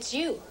 It's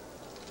you.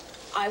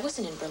 I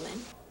wasn't in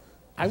Berlin.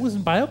 I was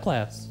in bio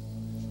class.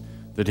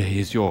 The day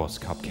is yours,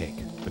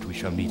 Cupcake, but we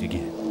shall meet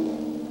again.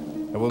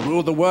 I will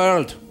rule the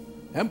world.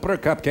 Emperor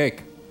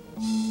Cupcake.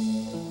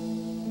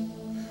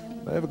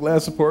 I have a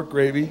glass of pork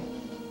gravy.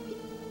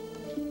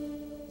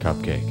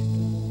 Cupcake.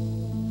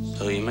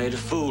 So you made a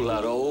fool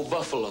out of old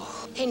Buffalo.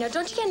 Hey, now,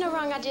 don't you get no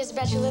wrong ideas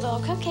about your little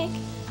old cupcake.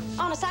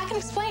 Honest, I can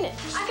explain it.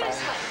 I can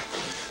explain.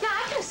 Yeah,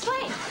 I can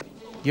explain.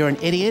 You're an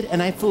idiot,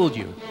 and I fooled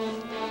you.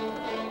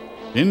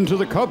 Into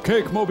the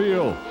Cupcake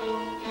Mobile.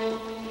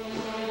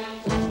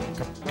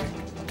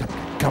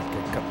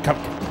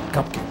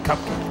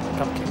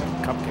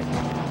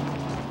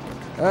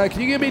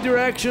 Can you give me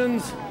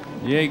directions?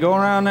 Yeah, you go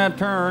around that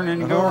turn,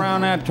 and you go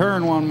around that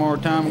turn one more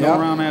time, and go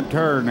around that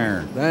turn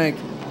there. Thank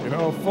you. You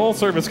know,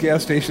 full-service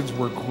gas stations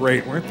were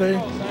great, weren't they?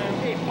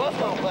 Hey,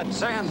 Buffalo, but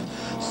Sam,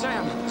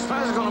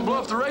 Spaz is gonna blow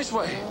up the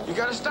raceway. You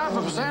gotta stop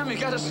him, Sam. You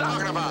gotta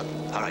stop him. About.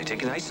 All right,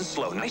 take it nice and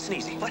slow, nice and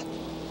easy. What?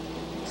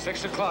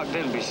 6 o'clock,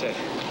 Denby said.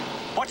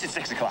 What's at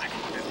 6 o'clock?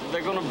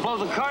 They're gonna blow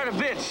the car to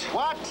bits.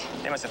 What?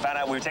 They must have found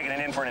out we were taking it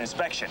in for an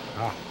inspection.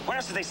 What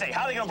else did they say?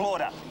 How are they gonna blow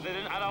it up?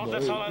 I don't,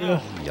 that's all I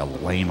know. You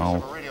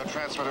lame-o. A radio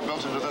transmitter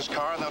built into this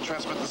car, and they'll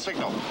transmit the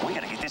signal. We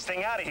gotta get this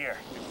thing out of here.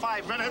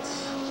 5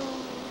 minutes.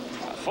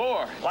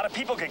 for? A lot of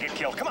people could get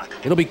killed. Come on.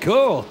 It'll be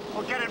cool.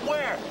 We'll get it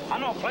where? I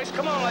know a place.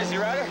 Come on, Lazy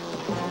Rider.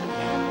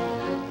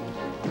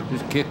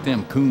 Just kick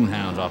them coon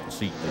hounds off the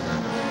seat there.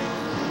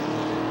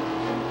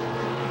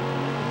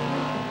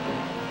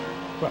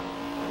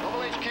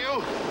 Double HQ,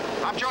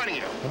 I'm joining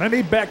you. And I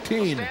need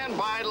Bactine. Stand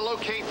by to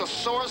locate the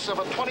source of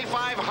a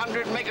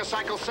 2,500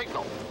 megacycle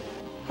signal.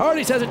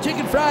 Hardee's has a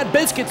chicken fried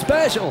biscuit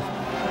special.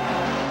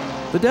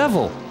 The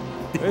devil.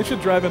 They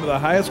should drive into the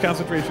highest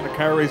concentration of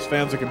car race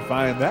fans they can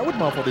find. That would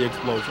muffle the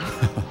explosion.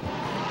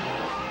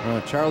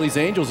 Charlie's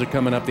Angels are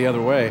coming up the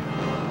other way.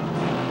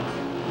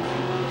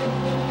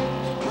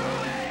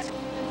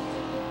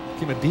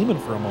 Became a demon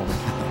for a moment.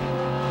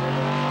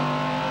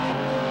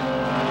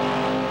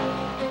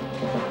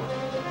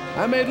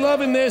 I made love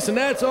in this, and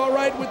that's all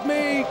right with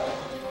me.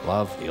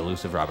 Love, the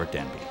elusive Robert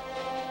Denby.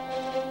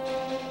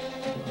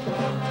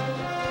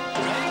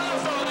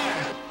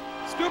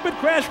 Stupid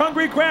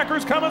crash-hungry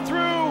crackers coming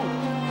through!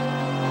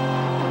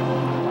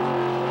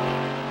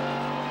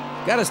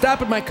 Gotta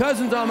stop at my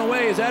cousin's on the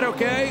way. Is that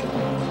okay?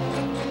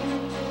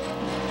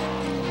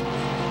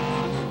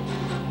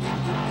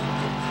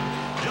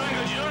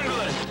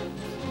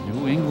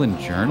 New England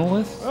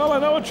journalists? Well, I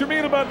know what you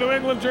mean about New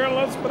England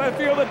journalists, but I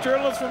feel that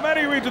journalists from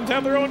many regions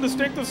have their own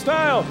distinctive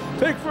style.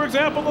 Take, for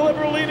example, the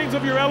liberal leanings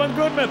of your Ellen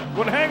Goodman.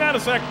 Well, hang on a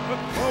sec.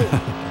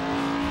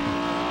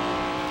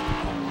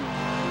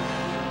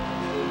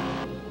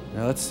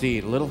 Now, let's see.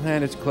 The little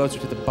hand is closer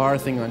to the bar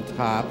thing on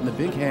top, and the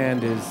big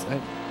hand is...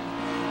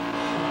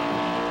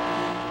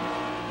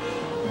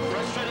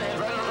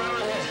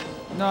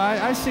 No,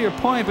 I see your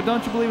point, but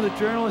don't you believe that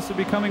journalists are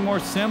becoming more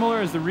similar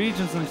as the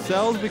regions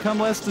themselves become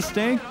less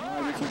distinct?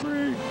 I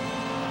disagree.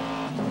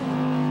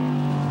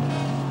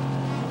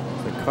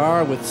 It's a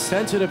car with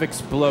sensitive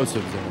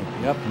explosives in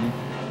it. Yep.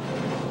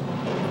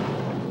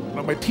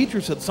 Now, my teacher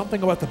said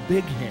something about the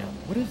big hand.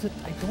 What is it?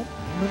 I don't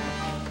remember.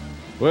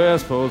 Well, I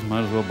suppose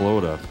might as well blow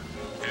it up.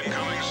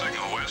 Incoming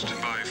signal west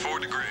by 4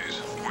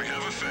 degrees. We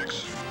have a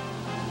fix.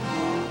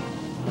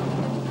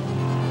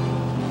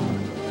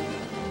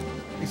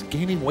 He's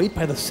gaining weight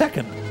by the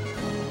second.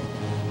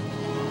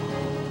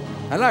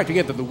 I'd like to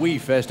get to the Wee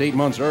Fest 8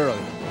 months early.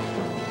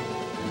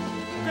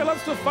 Okay,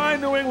 let's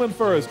define New England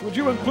first. Would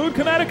you include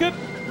Connecticut?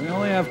 We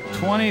only have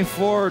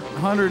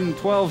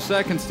 2,412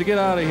 seconds to get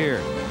out of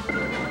here.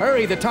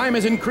 Hurry, the time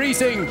is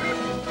increasing.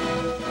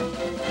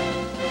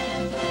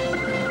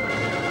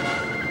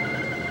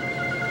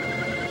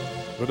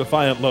 The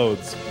Defiant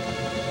loads.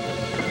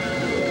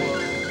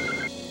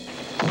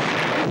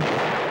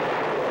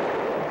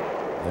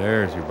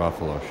 There's your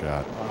buffalo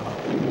shot.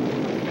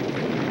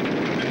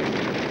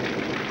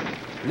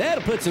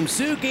 That'll put some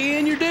Suki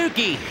in your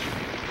dookie.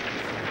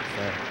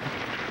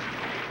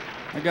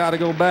 I gotta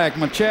go back.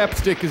 My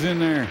chapstick is in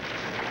there.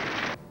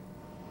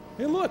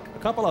 Hey, look, a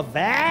couple of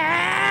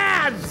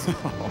VADs!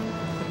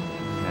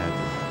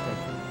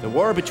 The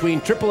war between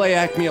AAA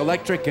Acme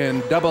Electric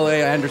and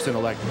AA Anderson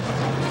Electric.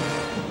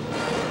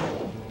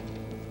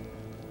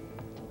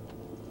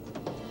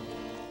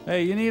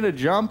 Hey, you need a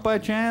jump by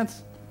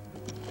chance?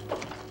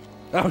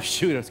 Oh,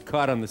 shoot, I was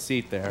caught on the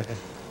seat there.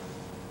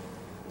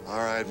 All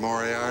right,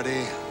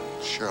 Moriarty,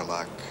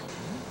 Sherlock,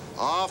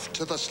 off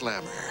to the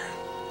slammer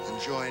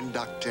and join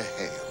Dr.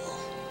 Hale.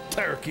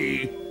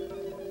 Turkey!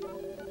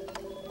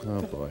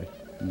 Oh, boy.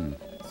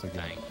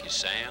 Thank you,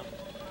 Sam,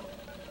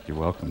 You're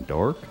welcome,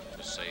 dork.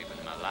 for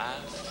saving my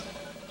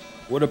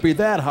life. Would it be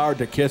that hard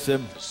to kiss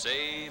him? For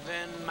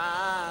saving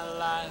my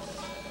life.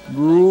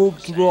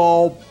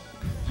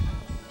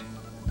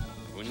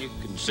 When you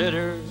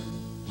consider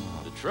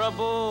the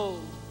trouble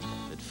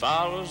that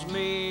follows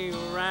me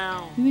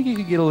around. You think you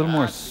could get a little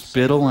more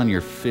spittle on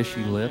your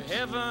fishy lips?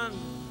 Heaven,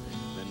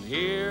 then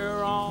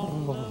here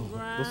on the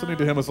ground. Listening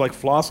to him is like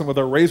flossing with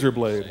a razor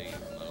blade.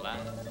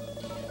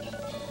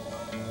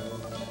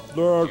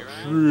 That's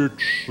it,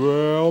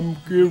 Sam.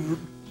 Give it.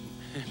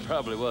 It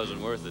probably wasn't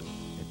worth it,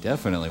 It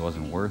definitely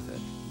wasn't worth it.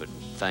 but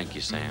thank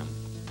you, Sam.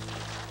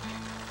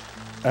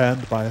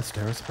 And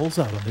Ballesteros pulls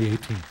out on the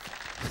 18th.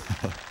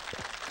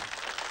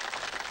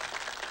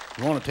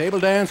 You want a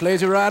table dance,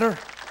 Lazy Rider?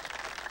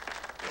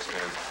 Yes,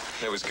 man.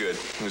 That was good.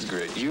 It was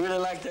great. You really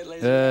like that,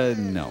 Lazy?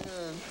 No.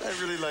 I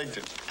really liked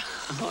it.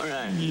 All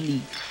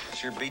right.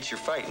 Sure beats your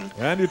fighting.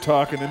 And you're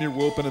talking, and you're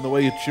whooping, and the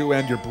way you chew,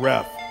 and your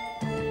breath.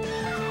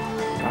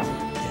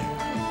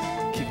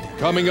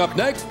 Coming up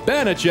next,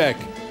 Banachek.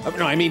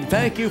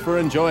 Thank you for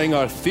enjoying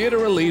our theater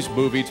release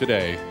movie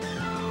today.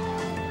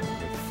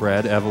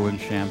 Fred Evelyn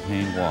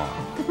Champagne Wall.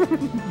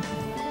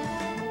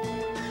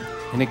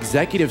 An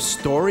executive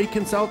story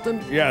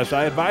consultant? Yes,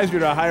 I advise you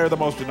to hire the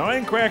most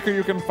annoying cracker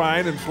you can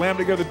find and slam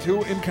together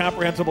 2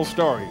 incomprehensible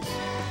stories.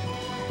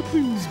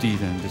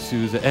 Stephen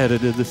D'Souza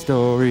edited the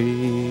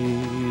story.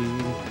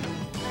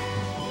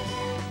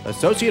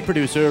 Associate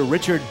producer,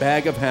 Richard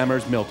Bag of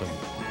Hammers Milton.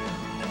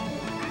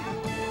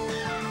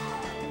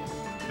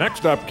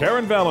 Next up,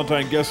 Karen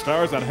Valentine guest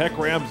stars on Heck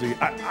Ramsey.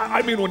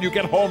 I mean when you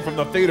get home from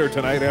the theater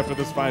tonight after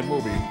this fine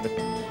movie.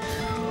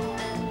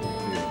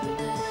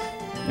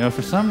 You know,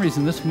 for some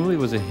reason, this movie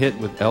was a hit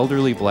with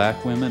elderly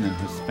black women and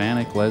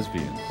Hispanic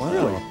lesbians. Wow,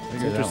 Really?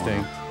 that's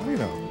interesting. You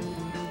know.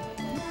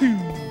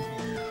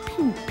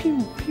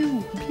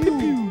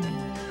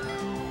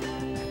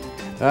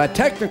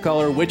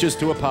 Technicolor wishes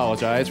to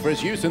apologize for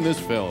its use in this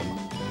film.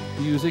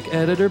 Music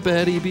editor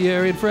Betty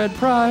Bieri and Fred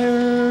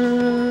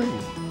Pryor.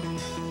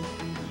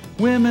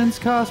 Women's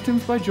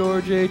costumes by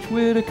George H.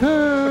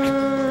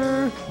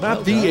 Whitaker.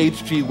 Not the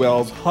H.G.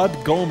 Wells,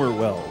 Hud Gomer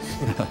Wells.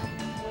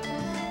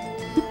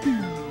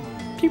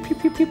 Pew, pew,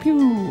 pew, pew,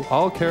 pew.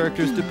 All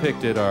characters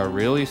depicted are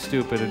really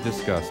stupid and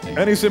disgusting.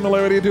 Any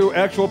similarity to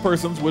actual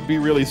persons would be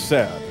really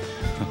sad.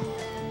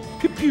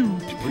 Pew, pew, pew,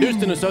 pew.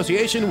 Produced in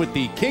association with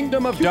the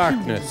Kingdom of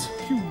Darkness.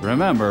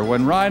 Remember,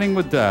 when riding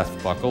with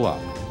death, buckle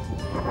up.